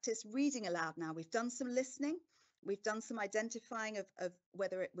to practice reading aloud now. We've done some listening, we've done some identifying of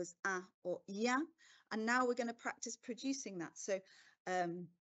whether it was a or ya, and now we're going to practice producing that. So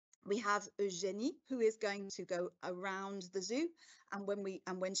we have Eugénie, who is going to go around the zoo, and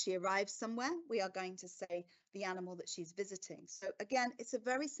when she arrives somewhere, we are going to say the animal that she's visiting. So again, it's a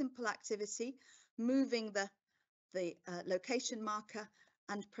very simple activity, moving the location marker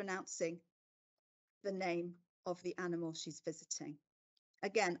and pronouncing the name of the animal she's visiting.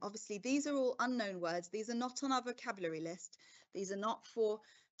 Again, obviously, these are all unknown words. These are not on our vocabulary list. These are not for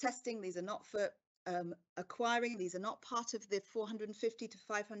testing. These are not for acquiring. These are not part of the 450 to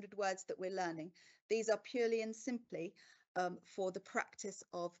 500 words that we're learning. These are purely and simply for the practice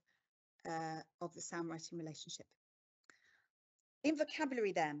of the sound writing relationship. In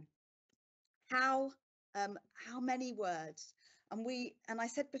vocabulary, then, how many words? And I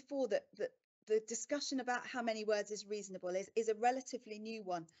said before that the discussion about how many words is reasonable is a relatively new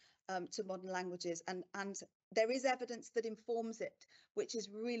one to modern languages, and there is evidence that informs it, which is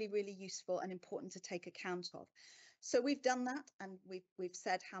really, really useful and important to take account of. So we've done that, and we've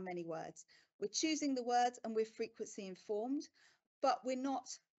said how many words. We're choosing the words, and we're frequency informed, but we're not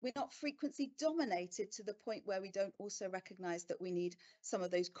frequency dominated to the point where we don't also recognize that we need some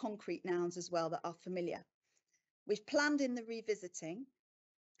of those concrete nouns as well that are familiar. We've planned in the revisiting,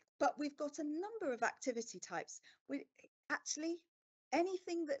 but we've got a number of activity types. Actually,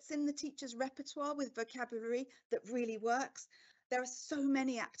 anything that's in the teacher's repertoire with vocabulary that really works. There are so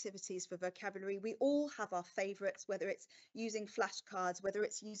many activities for vocabulary. We all have our favorites, whether it's using flashcards, whether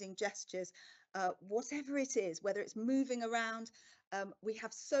it's using gestures, whatever it is, whether it's moving around. We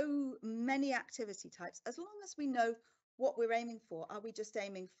have so many activity types. As long as we know what we're aiming for, are we just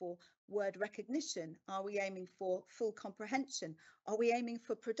aiming for word recognition? Are we aiming for full comprehension? Are we aiming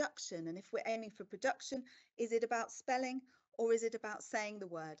for production? And if we're aiming for production, is it about spelling or is it about saying the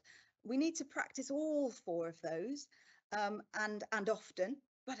word? We need to practice all four of those and often.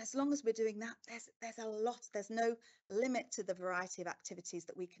 But as long as we're doing that, there's a lot, there's no limit to the variety of activities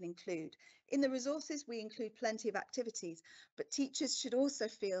that we can include. In the resources, we include plenty of activities, but teachers should also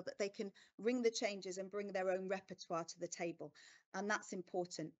feel that they can ring the changes and bring their own repertoire to the table, and that's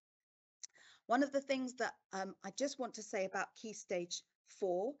important. One of the things that I just want to say about Key Stage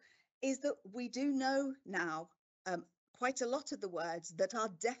 4 is that we do know now quite a lot of the words that are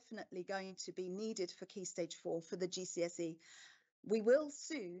definitely going to be needed for Key Stage 4 for the GCSE. We will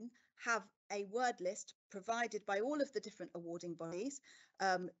soon have a word list provided by all of the different awarding bodies.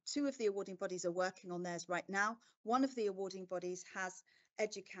 Two of the awarding bodies are working on theirs right now. One of the awarding bodies,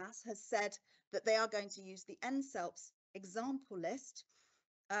 EDUCAS, has said that they are going to use the NSELP's example list.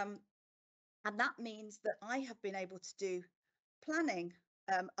 And that means that I have been able to do planning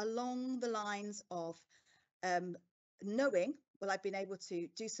along the lines of knowing, well, I've been able to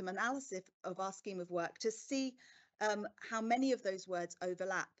do some analysis of our scheme of work to see how many of those words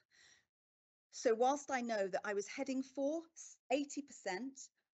overlap. So whilst I know that I was heading for 80%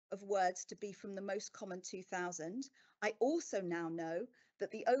 of words to be from the most common 2000, I also now know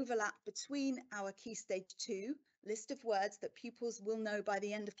that the overlap between our Key Stage 2 list of words that pupils will know by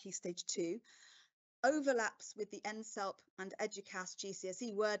the end of Key Stage 2 overlaps with the NSELP and EDUCAS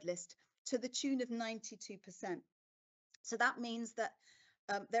GCSE word list to the tune of 92%. So that means that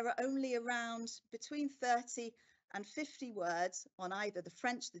there are only around between 30 and 50 words on either the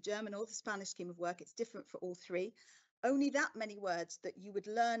French, the German or the Spanish scheme of work. It's different for all three. Only that many words that you would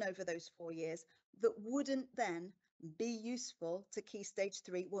learn over those 4 years that wouldn't then be useful to Key Stage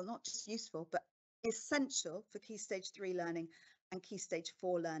 3. Well, not just useful, but essential for Key Stage 3 learning and Key Stage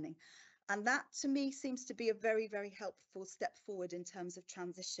 4 learning. And that to me seems to be a very, very helpful step forward in terms of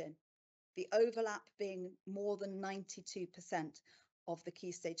transition. The overlap being more than 92% of the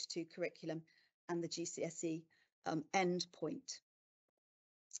Key Stage 2 curriculum and the GCSE end point.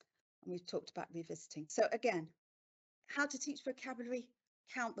 And we've talked about revisiting. So again, how to teach vocabulary,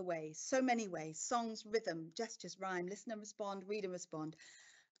 count the ways, so many ways: songs, rhythm, gestures, rhyme, listen and respond, read and respond.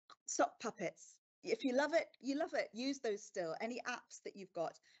 Sock puppets. If you love it, you love it. Use those still. Any apps that you've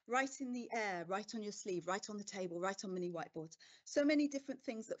got, write in the air, write on your sleeve, write on the table, write on mini whiteboards. So many different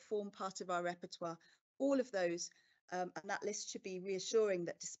things that form part of our repertoire. All of those And that list should be reassuring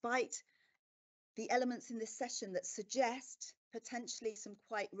that despite the elements in this session that suggest potentially some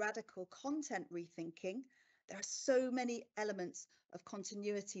quite radical content rethinking, there are so many elements of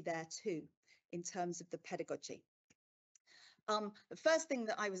continuity there too, in terms of the pedagogy. The first thing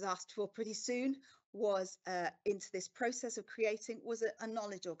that I was asked for pretty soon was into this process of creating was a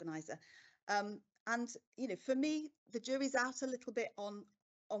knowledge organizer. And, you know, for me, the jury's out a little bit on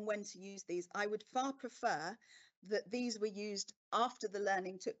when to use these. I would far prefer that these were used after the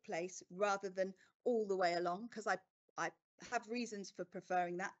learning took place rather than all the way along, because I have reasons for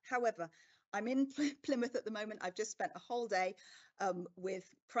preferring that. However, I'm in Plymouth at the moment. I've just spent a whole day with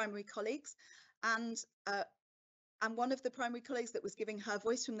primary colleagues, and one of the primary colleagues that was giving her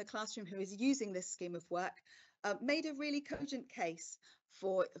voice from the classroom, who is using this scheme of work, made a really cogent case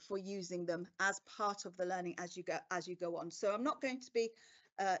for using them as part of the learning as you go on. So I'm not going to be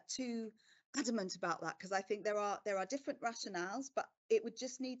too adamant about that, because I think there are different rationales, but it would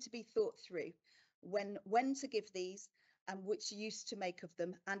just need to be thought through when to give these and which use to make of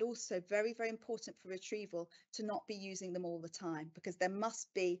them, and also very, very important for retrieval to not be using them all the time, because there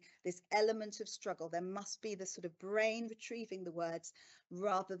must be this element of struggle. There must be the sort of brain retrieving the words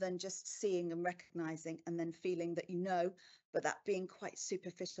rather than just seeing and recognizing and then feeling that you know, but that being quite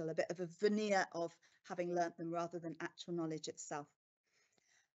superficial, a bit of a veneer of having learnt them rather than actual knowledge itself.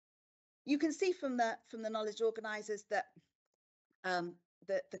 You can see from the knowledge organisers that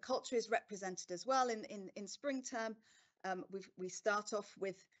the culture is represented as well in spring term. We start off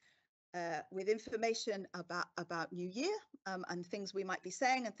with information about New Year and things we might be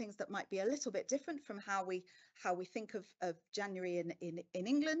saying and things that might be a little bit different from how we think of January in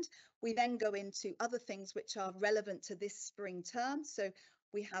England. We then go into other things which are relevant to this spring term. So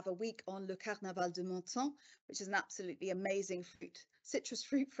we have a week on Le Carnaval de Menton, which is an absolutely amazing citrus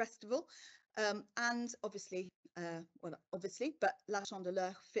fruit festival. And obviously, but La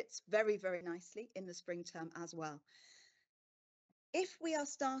Chandeleur fits very, very nicely in the spring term as well. If we are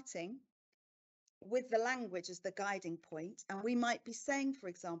starting with the language as the guiding point, and we might be saying, for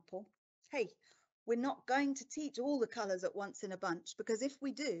example, hey, we're not going to teach all the colours at once in a bunch, because if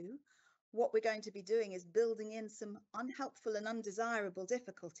we do, what we're going to be doing is building in some unhelpful and undesirable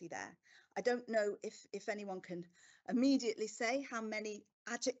difficulty there. I don't know if anyone can immediately say how many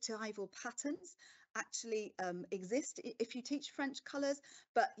adjectival patterns actually exist if you teach French colours,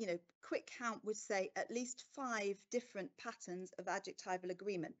 but you know, quick count would say at least 5 different patterns of adjectival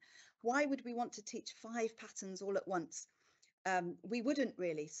agreement. Why would we want to teach 5 patterns all at once? We wouldn't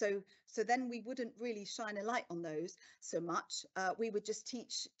really. So then we wouldn't really shine a light on those so much. We would just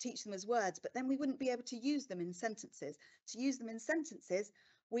teach them as words, but then we wouldn't be able to use them in sentences. To use them in sentences,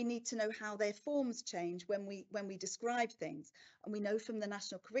 we need to know how their forms change when we describe things. And we know from the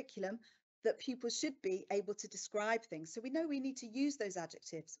national curriculum that pupils should be able to describe things. So we know we need to use those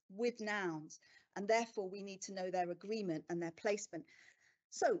adjectives with nouns, and therefore we need to know their agreement and their placement.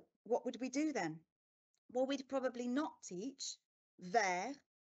 So what would we do then? Well, we'd probably not teach vert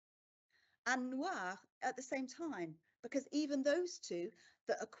and noir at the same time, because even those two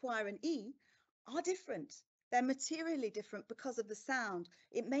that acquire an E are different. They're materially different because of the sound.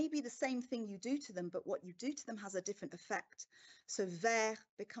 It may be the same thing you do to them, but what you do to them has a different effect. So vert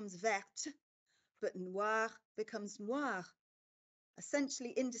becomes verte, but noir becomes noir,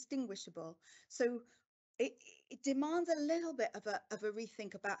 essentially indistinguishable. So it demands a little bit of a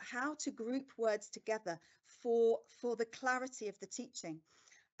rethink about how to group words together for the clarity of the teaching.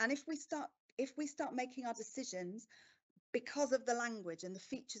 And if we start making our decisions because of the language and the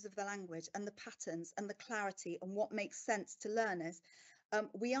features of the language and the patterns and the clarity and what makes sense to learners,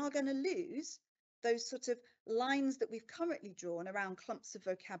 we are going to lose those sort of lines that we've currently drawn around clumps of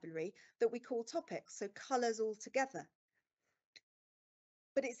vocabulary that we call topics, so colours all together.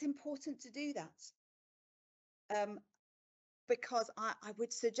 But it's important to do that. Because I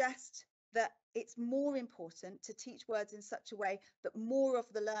would suggest that it's more important to teach words in such a way that more of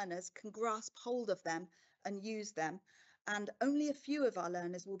the learners can grasp hold of them and use them, and only a few of our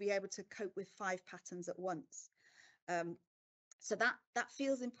learners will be able to cope with 5 patterns at once. So that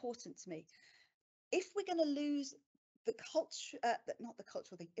feels important to me. If we're going to lose the culture, not the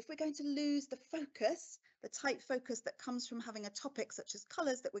cultural thing, if we're going to lose the focus, the tight focus that comes from having a topic such as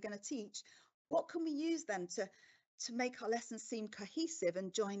colours that we're going to teach, what can we use then to make our lessons seem cohesive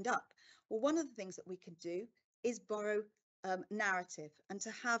and joined up? Well, one of the things that we can do is borrow narrative and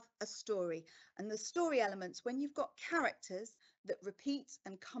to have a story. And the story elements, when you've got characters that repeat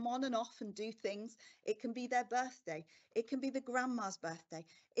and come on and off and do things. It can be their birthday. It can be the grandma's birthday.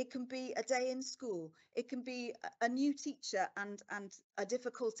 It can be a day in school. It can be a new teacher and a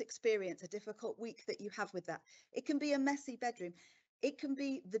difficult experience, a difficult week that you have with that. It can be a messy bedroom. It can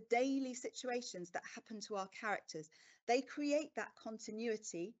be the daily situations that happen to our characters. They create that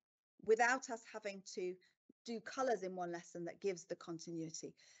continuity without us having to do colours in one lesson that gives the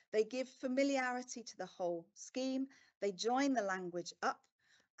continuity. They give familiarity to the whole scheme. They join the language up,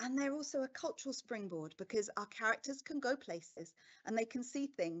 and they're also a cultural springboard because our characters can go places and they can see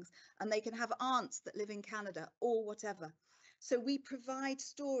things, and they can have aunts that live in Canada or whatever. So we provide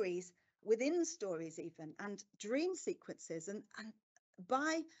stories within stories even, and dream sequences, and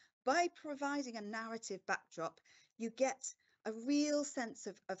by providing a narrative backdrop, you get a real sense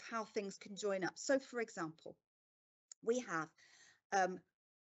of how things can join up. So for example, we have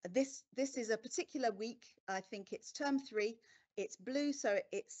this is a particular week. I think it's term 3. It's blue, so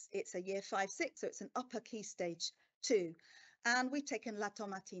it's a year 5-6, so it's an upper key stage 2, and we've taken La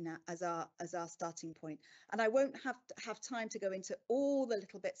Tomatina as our starting point. And I won't have time to go into all the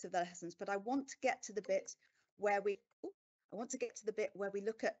little bits of the lessons, but I want to get to the bit where we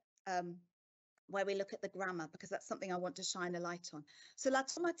look at the grammar, because that's something I want to shine a light on. So La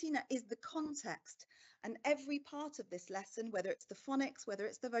Tomatina is the context, and every part of this lesson, whether it's the phonics, whether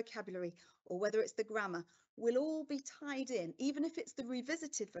it's the vocabulary, or whether it's the grammar, will all be tied in. Even if it's the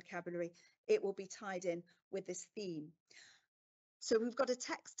revisited vocabulary, it will be tied in with this theme. So we've got a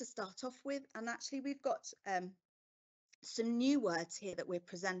text to start off with, and actually we've got some new words here that we're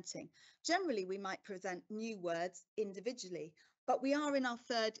presenting. Generally, we might present new words individually, but we are in our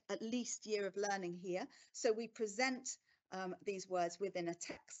 3rd, at least, year of learning here. So we present these words within a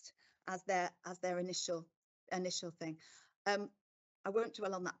text as their initial thing. I won't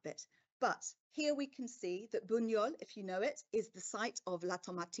dwell on that bit, but here we can see that Buñol, if you know it, is the site of La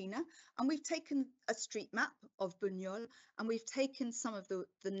Tomatina, and we've taken a street map of Buñol, and we've taken some of the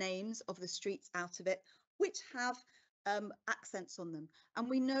names of the streets out of it, which have accents on them. And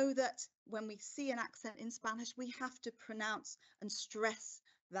we know that when we see an accent in Spanish, we have to pronounce and stress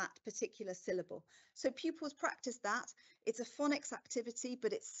that particular syllable. So pupils practice that. It's a phonics activity,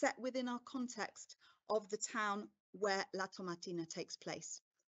 but it's set within our context of the town where La Tomatina takes place.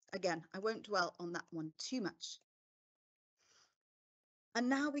 Again, I won't dwell on that one too much. And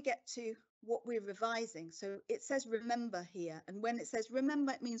now we get to what we're revising. So it says remember here, and when it says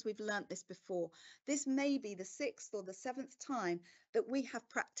remember, it means we've learnt this before. This may be the 6th or the 7th time that we have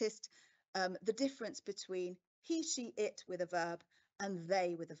practiced the difference between he, she, it with a verb and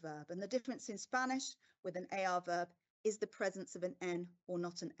they with a verb. And the difference in Spanish with an AR verb is the presence of an N or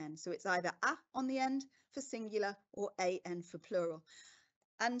not an N. So it's either a on the end for singular or an for plural.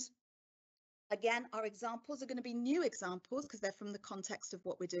 And again, our examples are going to be new examples because they're from the context of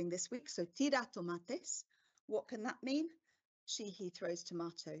what we're doing this week. So tira tomates, what can that mean? He throws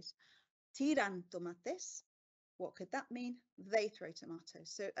tomatoes. Tiran tomates, what could that mean? They throw tomatoes.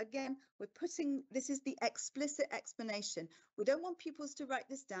 So again, this is the explicit explanation. We don't want pupils to write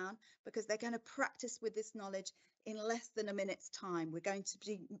this down because they're going to practice with this knowledge in less than a minute's time.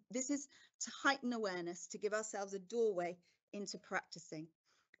 This is to heighten awareness, to give ourselves a doorway into practicing.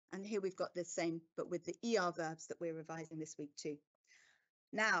 And here we've got the same, but with the ER verbs that we're revising this week too.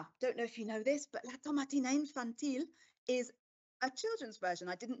 Now, don't know if you know this, but La Tomatina Infantil is a children's version.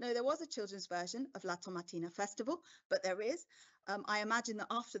 I didn't know there was a children's version of La Tomatina Festival, but there is. I imagine that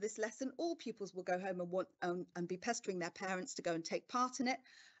after this lesson, all pupils will go home and want and be pestering their parents to go and take part in it.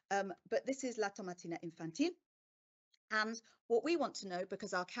 But this is La Tomatina Infantil. And what we want to know,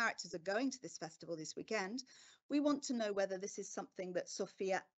 because our characters are going to this festival this weekend, we want to know whether this is something that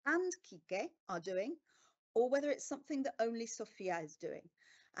Sofia and Kike are doing, or whether it's something that only Sofia is doing.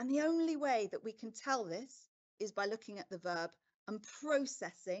 And the only way that we can tell this is by looking at the verb and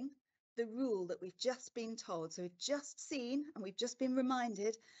processing the rule that we've just been told. So we've just seen and we've just been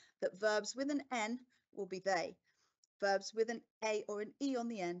reminded that verbs with an N will be they. Verbs with an A or an E on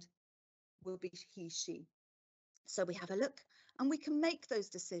the end will be he, she. So we have a look and we can make those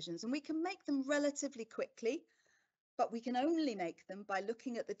decisions, and we can make them relatively quickly, but we can only make them by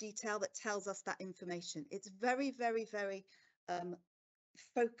looking at the detail that tells us that information. It's very, very, very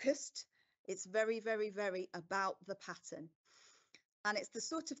focused. It's very, very, very about the pattern. And it's the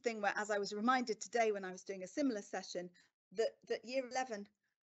sort of thing where, as I was reminded today when I was doing a similar session, that year 11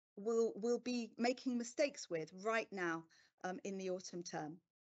 will be making mistakes with right now in the autumn term.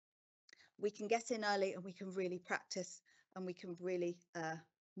 We can get in early and we can really practice, and we can really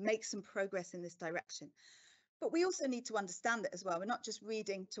make some progress in this direction. But we also need to understand it as well. We're not just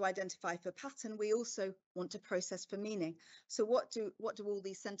reading to identify for pattern, we also want to process for meaning. So what do all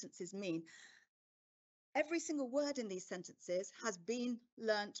these sentences mean? Every single word in these sentences has been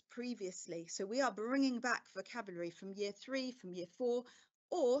learnt previously. So we are bringing back vocabulary from year 3, from year 4,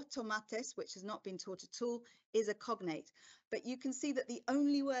 or tomates, which has not been taught at all, is a cognate. But you can see that the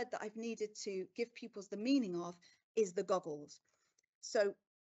only word that I've needed to give pupils the meaning of is the goggles. So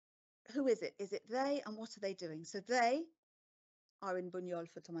who is it? Is it they, and what are they doing? So they are in Buñol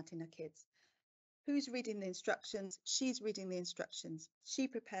for Tomatina Kids. Who's reading the instructions? She's reading the instructions. She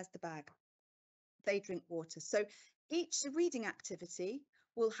prepares the bag. They drink water. So each reading activity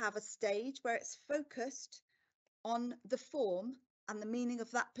will have a stage where it's focused on the form and the meaning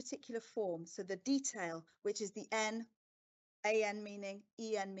of that particular form. So the detail, which is the N, AN meaning,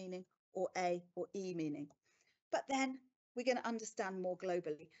 EN meaning, or A or E meaning. But then we're going to understand more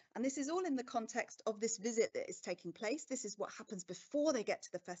globally. And this is all in the context of this visit that is taking place. This is what happens before they get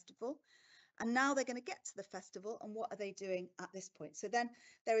to the festival. And now they're going to get to the festival, and what are they doing at this point? So then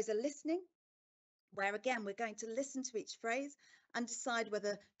there is a listening, where again we're going to listen to each phrase and decide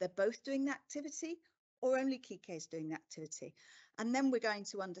whether they're both doing the activity or only Kike is doing the activity. And then we're going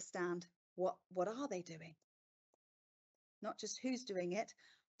to understand what are they doing? Not just who's doing it,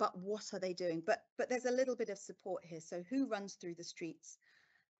 but what are they doing? But there's a little bit of support here. So who runs through the streets?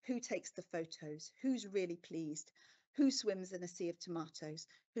 Who takes the photos? Who's really pleased? Who swims in a sea of tomatoes?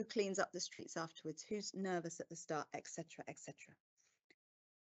 Who cleans up the streets afterwards? Who's nervous at the start, etc., etc.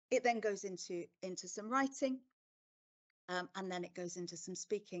 It then goes into some writing, and then it goes into some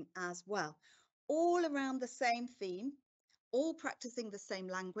speaking as well, all around the same theme, all practicing the same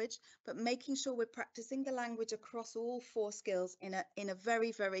language, but making sure we're practicing the language across all 4 skills in a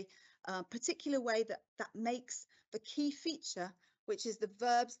very, very particular way that makes the key feature, which is the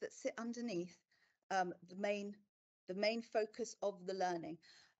verbs that sit underneath, the main focus of the learning.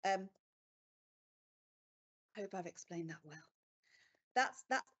 I hope I've explained that well. That's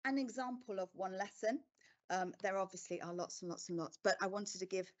an example of one lesson. There obviously are lots and lots and lots, but I wanted to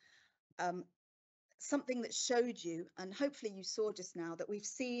give something that showed you, and hopefully you saw just now, that we've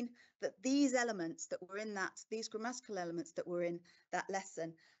seen that these elements that were in that, these grammatical elements that were in that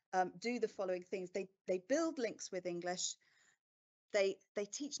lesson, do the following things. They build links with English, they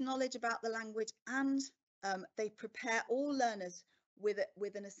teach knowledge about the language, and they prepare all learners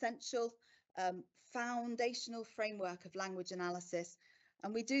with an essential foundational framework of language analysis.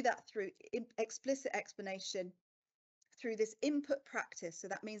 And we do that through explicit explanation, through this input practice. So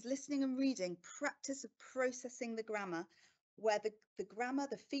that means listening and reading, practice of processing the grammar, where the grammar,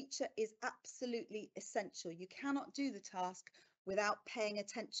 the feature, is absolutely essential. You cannot do the task without paying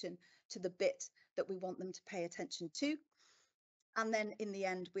attention to the bit that we want them to pay attention to. And then in the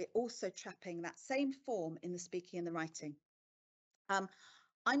end, we're also trapping that same form in the speaking and the writing.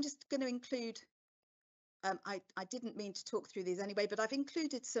 I'm just going to include, I didn't mean to talk through these anyway, but I've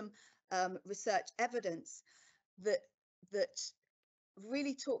included some research evidence that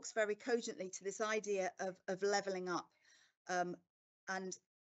really talks very cogently to this idea of leveling up. And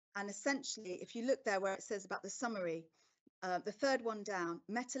essentially, if you look there where it says about the summary, the third one down,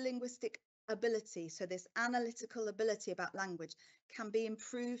 metalinguistic ability, so this analytical ability about language, can be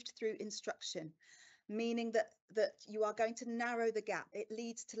improved through instruction, meaning that you are going to narrow the gap. It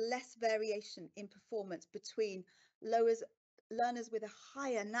leads to less variation in performance between learners with a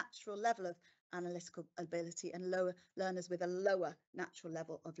higher natural level of analytical ability and learners with a lower natural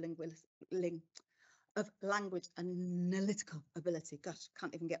level of language analytical ability. Gosh,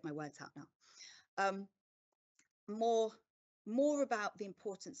 can't even get my words out now. More about the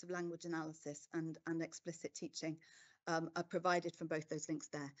importance of language analysis and explicit teaching are provided from both those links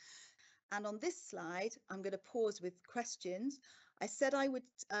there. And on this slide, I'm going to pause with questions. I said I would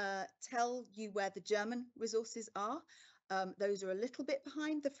tell you where the German resources are. Those are a little bit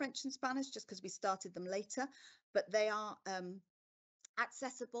behind the French and Spanish just because we started them later, but they are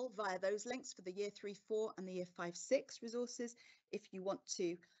accessible via those links for the year 3-4 and the year 5-6 resources if you want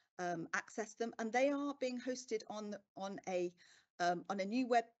to access them. And they are being hosted on a new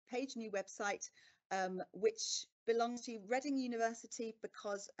web page, new website, which belongs to Reading University,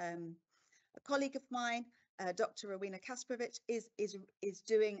 because a colleague of mine, Dr. Rowena Kasprovic, is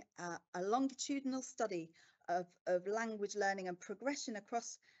doing a longitudinal study of language learning and progression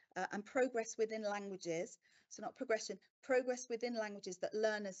across and progress within languages. So not progression, progress within languages that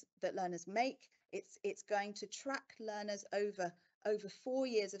learners make. It's going to track learners over 4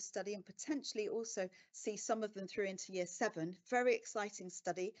 years of study and potentially also see some of them through into year 7. Very exciting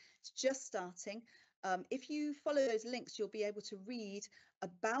study. It's just starting. If you follow those links, you'll be able to read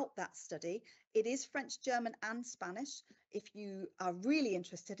about that study. It is French, German and Spanish. If you are really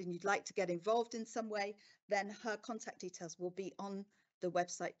interested and you'd like to get involved in some way, then her contact details will be on the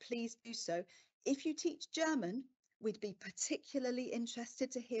website. Please do so. If you teach German, we'd be particularly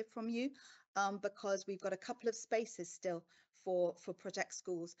interested to hear from you, because we've got a couple of spaces still for project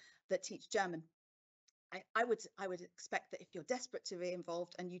schools that teach German. I would expect that if you're desperate to be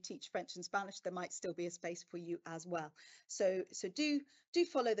involved and you teach French and Spanish, there might still be a space for you as well. So do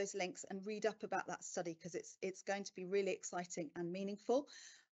follow those links and read up about that study, because it's going to be really exciting and meaningful.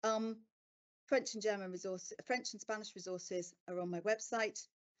 French and Spanish resources are on my website,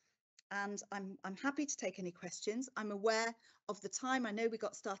 and I'm happy to take any questions. I'm aware of the time. I know we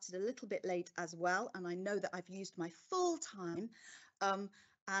got started a little bit late as well, and I know that I've used my full time.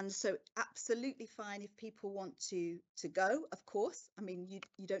 And so absolutely fine if people want to go, of course. I mean,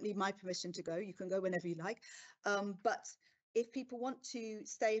 you don't need my permission to go. You can go whenever you like. But if people want to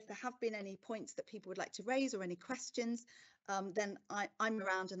stay, if there have been any points that people would like to raise or any questions, then I'm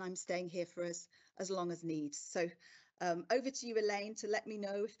around and I'm staying here for as long as needs. So over to you, Elaine, to let me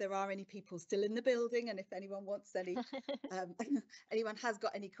know if there are any people still in the building and if anyone wants any, anyone has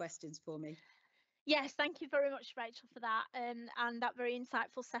got any questions for me. Yes, thank you very much, Rachel, for that, and that very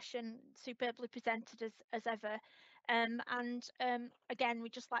insightful session, superbly presented as ever. Again,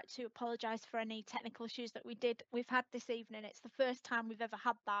 we'd just like to apologise for any technical issues that we've had this evening. It's the first time we've ever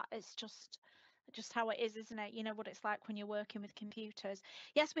had that. It's just how it is, isn't it? You know what it's like when you're working with computers.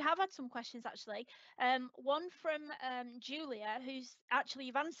 Yes, we have had some questions actually. One from Julia, who's actually,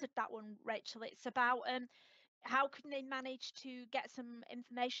 you've answered that one, Rachel. It's about how can they manage to get some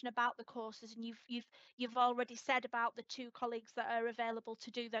information about the courses, and you've already said about the 2 colleagues that are available to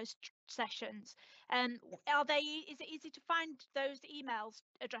do those sessions. Yes. Is it easy to find those emails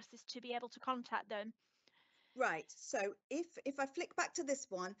addresses to be able to contact them? Right, so if I flick back to this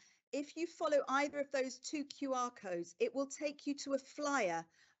one, if you follow either of those 2 QR codes, it will take you to a flyer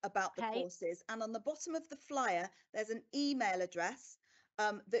about the courses, and on the bottom of the flyer there's an email address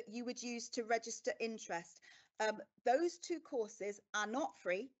that you would use to register interest. Those 2 courses are not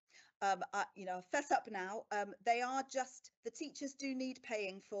free. You know, fess up now. They are just, the teachers do need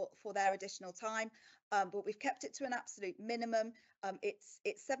paying for their additional time, but we've kept it to an absolute minimum. It's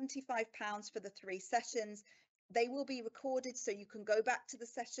 £75 for the 3 sessions. They will be recorded, so you can go back to the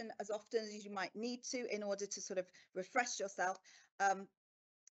session as often as you might need to in order to sort of refresh yourself.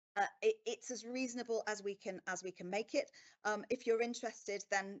 It's as reasonable as we can make it. If you're interested,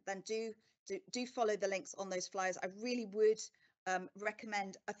 then do follow the links on those flyers. I really would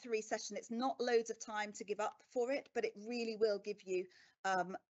recommend a 3 session. It's not loads of time to give up for it, but it really will give you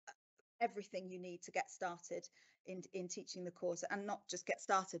everything you need to get started in teaching the course, and not just get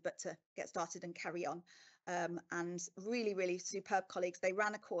started, but to get started and carry on. And really superb colleagues. They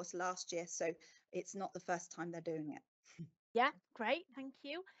ran a course last year, so it's not the first time they're doing it. Yeah, great, thank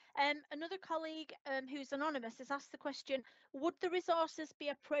you. Another colleague who's anonymous has asked the question, would the resources be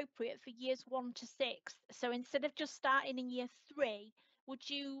appropriate for years 1 to 6? So instead of just starting in year 3, would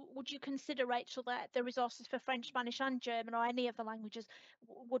you consider, Rachel, that the resources for French, Spanish and German, or any of the languages,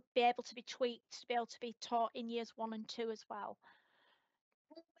 would be able to be tweaked to be able to be taught in years 1 and 2 as well?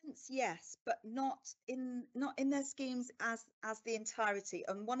 Yes, but not in their schemes as the entirety.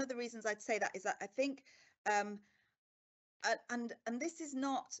 And one of the reasons I'd say that is that I think and this is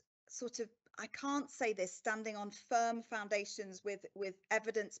not sort of, I can't say this standing on firm foundations with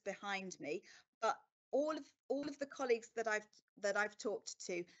evidence behind me, but all of the colleagues that I've talked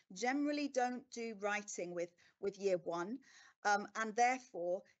to generally don't do writing with year 1, and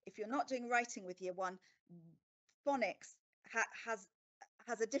therefore if you're not doing writing with year 1, phonics has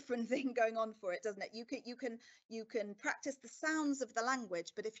a different thing going on for it, doesn't it? You can practice the sounds of the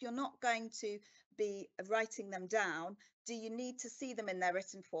language, but if you're not going to be writing them down, do you need to see them in their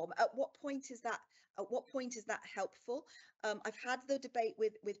written form? At what point is that helpful? I've had the debate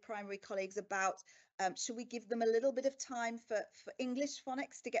with primary colleagues about should we give them a little bit of time for English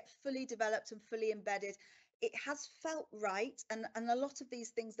phonics to get fully developed and fully embedded. It has felt right, and a lot of these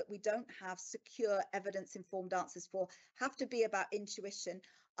things that we don't have secure evidence-informed answers for have to be about intuition.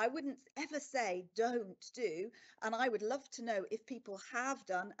 I wouldn't ever say don't do, and I would love to know if people have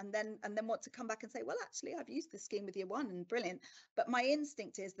done and then want to come back and say, well, actually I've used this scheme with year 1 and brilliant. But my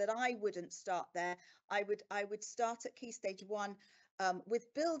instinct is that I wouldn't start there. I would start at Key Stage 1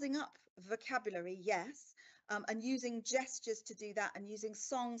 with building up vocabulary, yes, and using gestures to do that, and using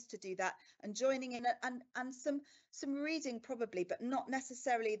songs to do that, and joining in and some reading probably, but not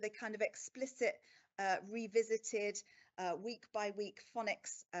necessarily the kind of explicit revisited week by week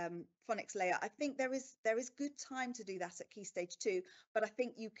phonics layout. I think there is good time to do that at Key Stage 2, but I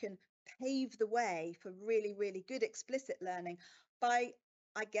think you can pave the way for really, really good explicit learning by,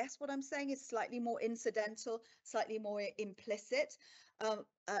 I guess what I'm saying is slightly more incidental, slightly more implicit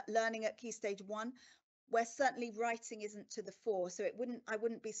learning at Key Stage 1, where certainly writing isn't to the fore. So I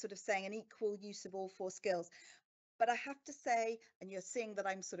wouldn't be sort of saying an equal use of all 4 skills. But I have to say, and you're seeing that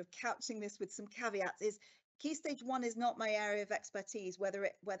I'm sort of couching this with some caveats, is Key Stage 1 is not my area of expertise, whether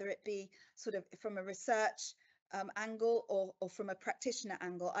it be sort of from a research angle or from a practitioner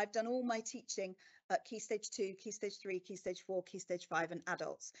angle. I've done all my teaching at Key Stage 2, Key Stage 3, Key Stage 4, Key Stage 5 and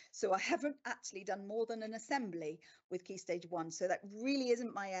adults. So I haven't actually done more than an assembly with Key Stage 1. So that really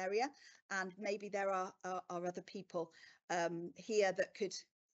isn't my area. And maybe there are other people here that could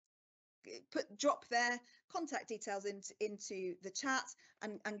drop their contact details into the chat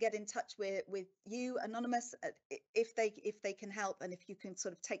and get in touch with you, Anonymous, if they can help, and if you can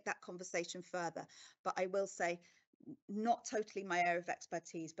sort of take that conversation further. But I will say, not totally my area of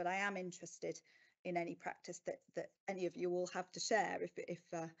expertise, but I am interested in any practice that any of you will have to share. If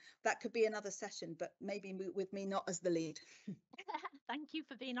that could be another session, but maybe with me not as the lead. Thank you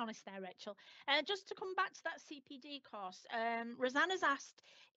for being honest there, Rachel. Just to come back to that CPD course, Rosanna's asked,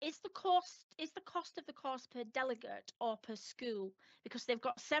 is the cost of the course per delegate or per school? Because they've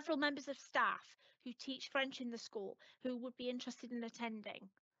got several members of staff who teach French in the school who would be interested in attending.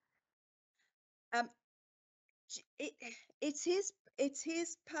 It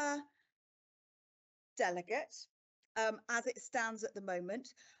is per delegate as it stands at the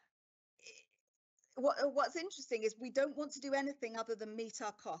moment. What's interesting is we don't want to do anything other than meet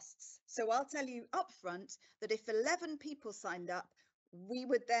our costs. So I'll tell you up front that if 11 people signed up, we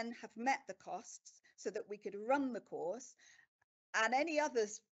would then have met the costs so that we could run the course, and any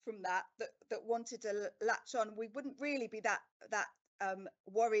others from that wanted to latch on, we wouldn't really be that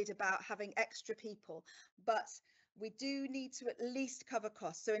worried about having extra people. But we do need to at least cover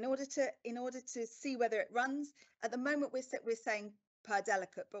costs. So in order to see whether it runs, at the moment we're saying per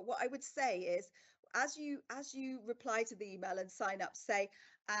delegate. But what I would say is, as you reply to the email and sign up, say,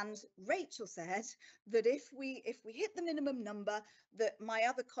 and Rachel said that if we hit the minimum number, that my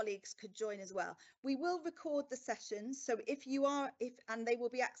other colleagues could join as well. We will record the sessions, so and they will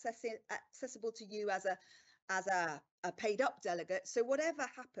be accessible to you as a paid up delegate. So whatever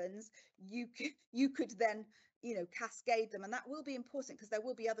happens, you could then cascade them, and that will be important because there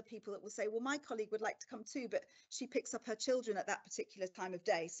will be other people that will say, well, my colleague would like to come too, but she picks up her children at that particular time of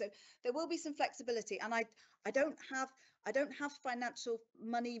day. So there will be some flexibility, and I don't have financial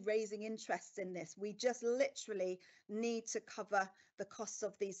money raising interests in this. We just literally need to cover the costs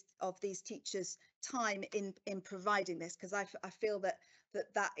of these teachers' time in providing this, because I feel that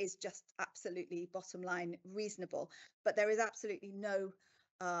is just absolutely bottom line reasonable. But there is absolutely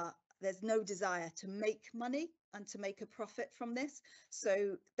there's no desire to make money and to make a profit from this.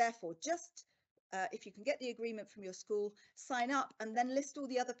 So therefore, just if you can get the agreement from your school, sign up and then list all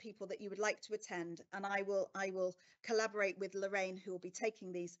the other people that you would like to attend. And I will collaborate with Lorraine, who will be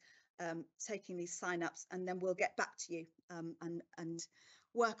taking these sign-ups, and then we'll get back to you and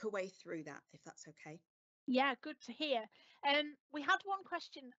work our way through that, if that's okay. Yeah, good to hear. We had one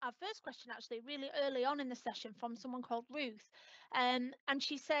question, our first question actually, really early on in the session from someone called Ruth. And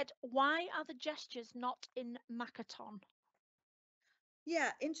she said, why are the gestures not in Makaton?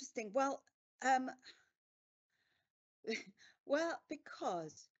 Yeah, interesting. Well,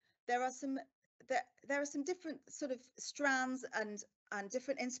 because there are some different sort of strands and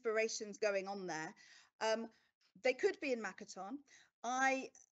different inspirations going on there. They could be in Makaton.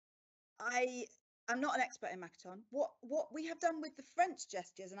 I'm not an expert in Makaton. What we have done with the French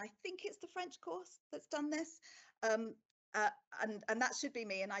gestures, and I think it's the French course that's done this, and that should be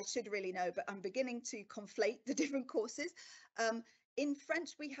me, and I should really know, but I'm beginning to conflate the different courses. In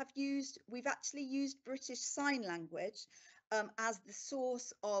French, we've actually used British Sign Language as the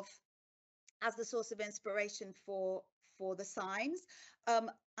source of inspiration for the signs,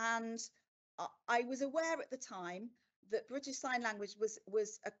 and I was aware at the time that British Sign Language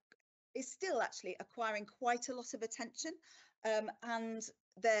is still actually acquiring quite a lot of attention, and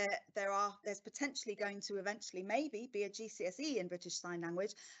there's potentially going to eventually maybe be a GCSE in British Sign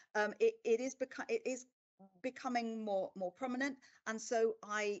Language. It is becoming more prominent, and so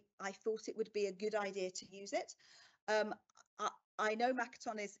I thought it would be a good idea to use it. I know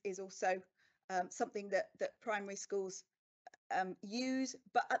Makaton is also something that primary schools use,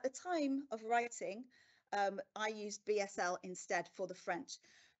 but at the time of writing, I used BSL instead for the French.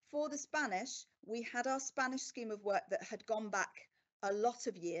 For the Spanish, we had our Spanish scheme of work that had gone back a lot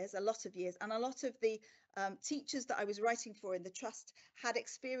of years, and a lot of the teachers that I was writing for in the trust had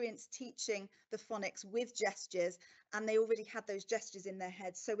experience teaching the phonics with gestures, and they already had those gestures in their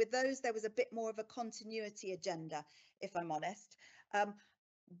head. So with those, there was a bit more of a continuity agenda, if I'm honest.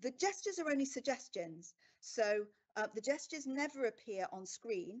 The gestures are only suggestions. So the gestures never appear on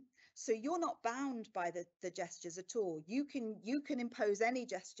screen. So you're not bound by the gestures at all. You can impose any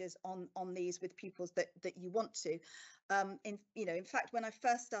gestures on these with pupils that you want to. In fact, when I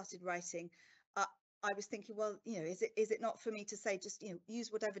first started writing, I was thinking, well, is it not for me to say just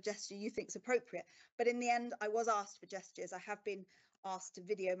use whatever gesture you think is appropriate? But in the end, I was asked for gestures. I have been asked to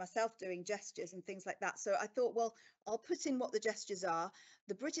video myself doing gestures and things like that. So I thought, well, I'll put in what the gestures are.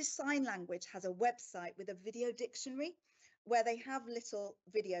 The British Sign Language has a website with a video dictionary where they have little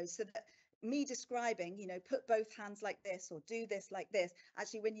videos, so that me describing, put both hands like this or do this like this.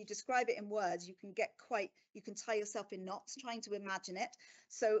 Actually, when you describe it in words, you can tie yourself in knots trying to imagine it.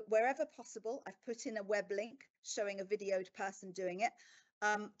 So wherever possible, I've put in a web link showing a videoed person doing it.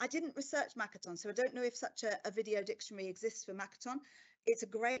 I didn't research Makaton, so I don't know if such a video dictionary exists for Makaton. It's a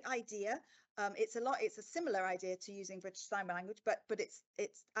great idea. It's a similar idea to using British Sign Language, but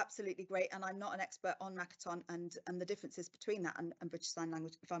it's absolutely great. And I'm not an expert on Makaton and the differences between that and British Sign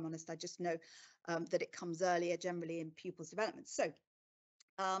Language. If I'm honest, I just know that it comes earlier generally in pupils' development. So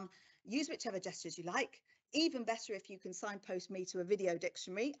use whichever gestures you like. Even better if you can signpost me to a video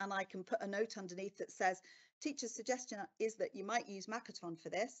dictionary, and I can put a note underneath that says, teacher's suggestion is that you might use Makaton for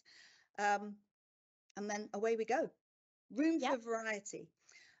this. And then away we go. Room for variety.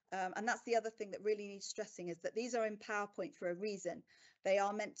 And that's the other thing that really needs stressing, is that these are in PowerPoint for a reason. They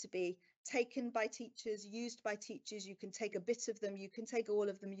are meant to be taken by teachers, used by teachers. You can take a bit of them, you can take all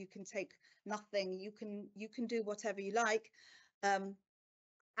of them, you can take nothing, you can do whatever you like,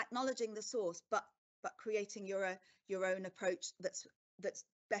 acknowledging the source, but creating your own approach that's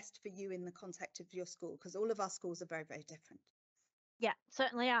best for you in the context of your school, because all of our schools are very, very different. Yeah,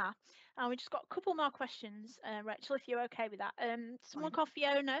 certainly are. And we just got a couple more questions, Rachel, if you're okay with that. Someone called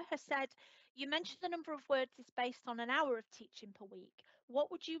Fiona has said, you mentioned the number of words is based on an hour of teaching per week. What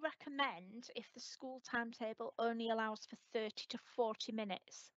would you recommend if the school timetable only allows for 30 to 40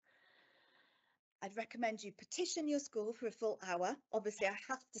 minutes? I'd recommend you petition your school for a full hour. Obviously, I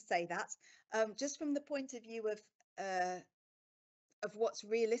have to say that, just from the point of view of what's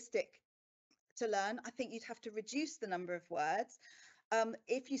realistic to learn. I think you'd have to reduce the number of words.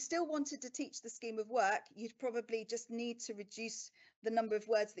 If you still wanted to teach the scheme of work, you'd probably just need to reduce the number of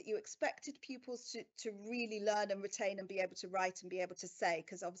words that you expected pupils to really learn and retain and be able to write and be able to say,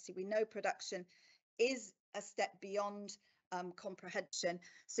 because obviously we know production is a step beyond comprehension.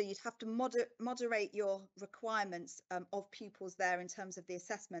 So you'd have to moderate your requirements of pupils there in terms of the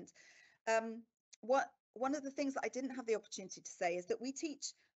assessment. One of the things that I didn't have the opportunity to say is that we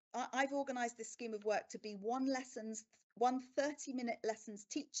teach, I've organised this scheme of work to be one 30-minute lessons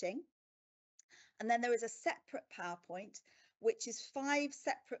teaching, and then there is a separate PowerPoint which is 5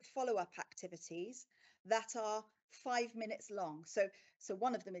 separate follow-up activities that are 5 minutes long. So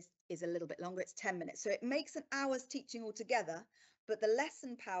one of them is a little bit longer, it's 10 minutes. So it makes an hour's teaching altogether, but the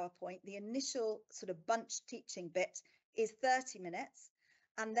lesson PowerPoint, the initial sort of bunch teaching bit, is 30 minutes.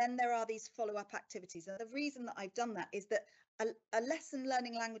 And then there are these follow-up activities. And the reason that I've done that is that a lesson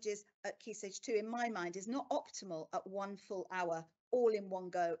learning languages at Key Stage 2, in my mind, is not optimal at 1 full hour all in one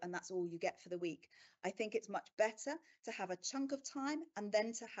go, and that's all you get for the week. I think it's much better to have a chunk of time and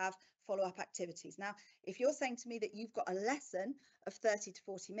then to have follow-up activities. Now, if you're saying to me that you've got a lesson of 30 to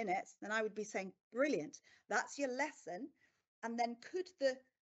 40 minutes, then I would be saying, brilliant, that's your lesson. And then could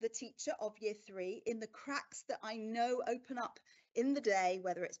the teacher of year 3, in the cracks that I know open up in the day,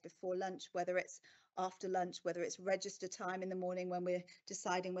 whether it's before lunch, whether it's after lunch, whether it's register time in the morning when we're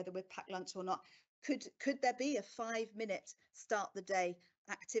deciding whether we've packed lunch or not, could there be a 5-minute start the day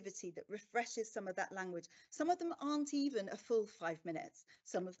activity that refreshes some of that language? Some of them aren't even a full 5 minutes,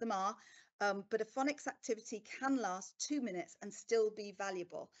 some of them are, but a phonics activity can last 2 minutes and still be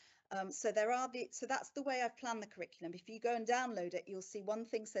valuable. So that's the way I've planned the curriculum. If you go and download it, you'll see one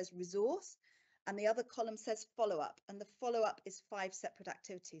thing says resource and the other column says follow-up, and the follow-up is 5 separate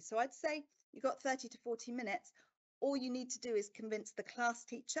activities. So I'd say you've got 30 to 40 minutes. All you need to do is convince the class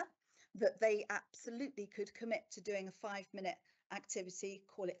teacher that they absolutely could commit to doing a 5-minute activity,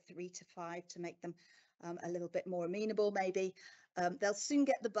 call it 3 to 5 to make them a little bit more amenable maybe. They'll soon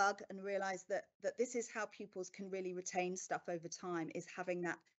get the bug and realise that this is how pupils can really retain stuff over time, is having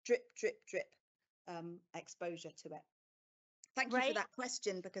that drip, drip, drip exposure to it. Thank you for that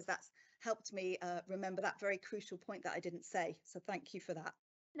question, because that's helped me remember that very crucial point that I didn't say. So thank you for that.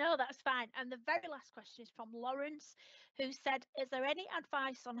 No, that's fine. And the very last question is from Lawrence, who said, is there any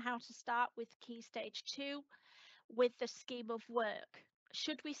advice on how to start with Key Stage 2 with the scheme of work?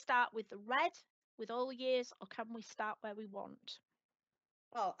 Should we start with the red, with all years, or can we start where we want?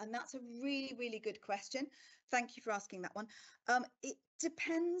 Oh, and that's a really, really good question. Thank you for asking that one. It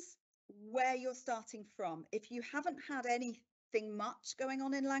depends where you're starting from. If you haven't had anything much going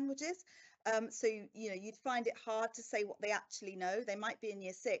on in languages, so you'd find it hard to say what they actually know. They might be in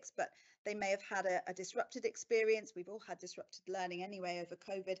year 6, but they may have had a disrupted experience. We've all had disrupted learning anyway over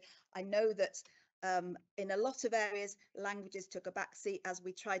COVID. I know that in a lot of areas, languages took a backseat as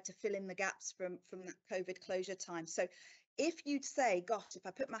we tried to fill in the gaps from that COVID closure time. So if you'd say, gosh, if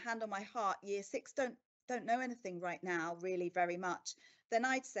I put my hand on my heart, year 6 don't know anything right now, really very much, then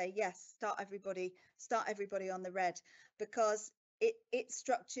I'd say, yes, start everybody on the red, because it's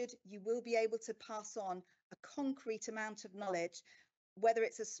structured. You will be able to pass on a concrete amount of knowledge. Whether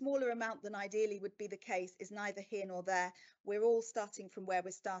it's a smaller amount than ideally would be the case is neither here nor there. We're all starting from where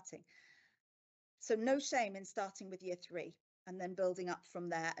we're starting. So no shame in starting with year 3 and then building up from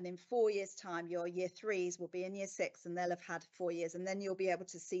there. And in 4 years' time, your year 3s will be in year 6 and they'll have had 4 years, and then you'll be able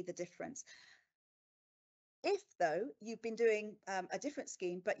to see the difference. If, though, you've been doing a different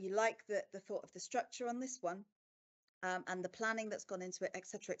scheme, but you like the thought of the structure on this one, and the planning that's gone into it,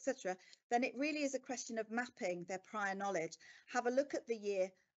 etc., then it really is a question of mapping their prior knowledge. Have a look at the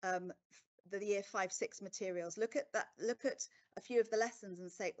year 5-6 materials. Look at a few of the lessons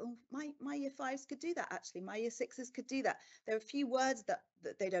and say, oh, my year 5s could do that. Actually, my year 6s could do that. There are a few words that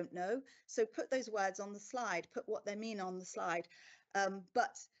they don't know, so put those words on the slide, put what they mean on the slide.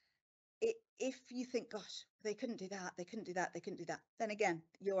 But if you think, gosh, they couldn't do that, then again,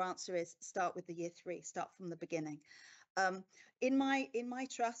 your answer is start with the year 3, start from the beginning. In my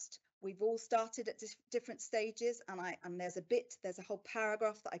trust, we've all started at different stages, and there's a whole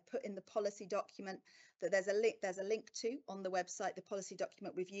paragraph that I put in the policy document that there's a link to on the website, the policy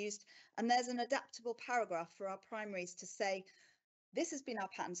document we've used, and there's an adaptable paragraph for our primaries to say, this has been our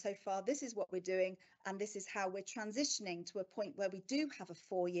pattern so far, this is what we're doing, and this is how we're transitioning to a point where we do have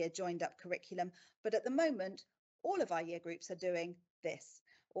a 4-year joined up curriculum. But at the moment, all of our year groups are doing this.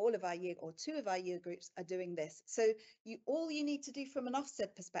 All of our year, or 2 of our year groups are doing this. So all you need to do from an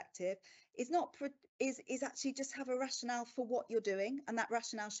Ofsted perspective is actually just have a rationale for what you're doing, and that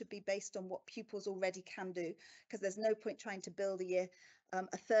rationale should be based on what pupils already can do, because there's no point trying to build a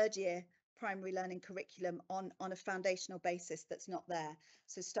 3rd year primary learning curriculum on a foundational basis that's not there.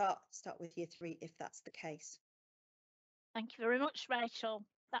 So start with year 3 if that's the case. Thank you very much, Rachel.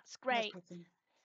 That's great. No problem.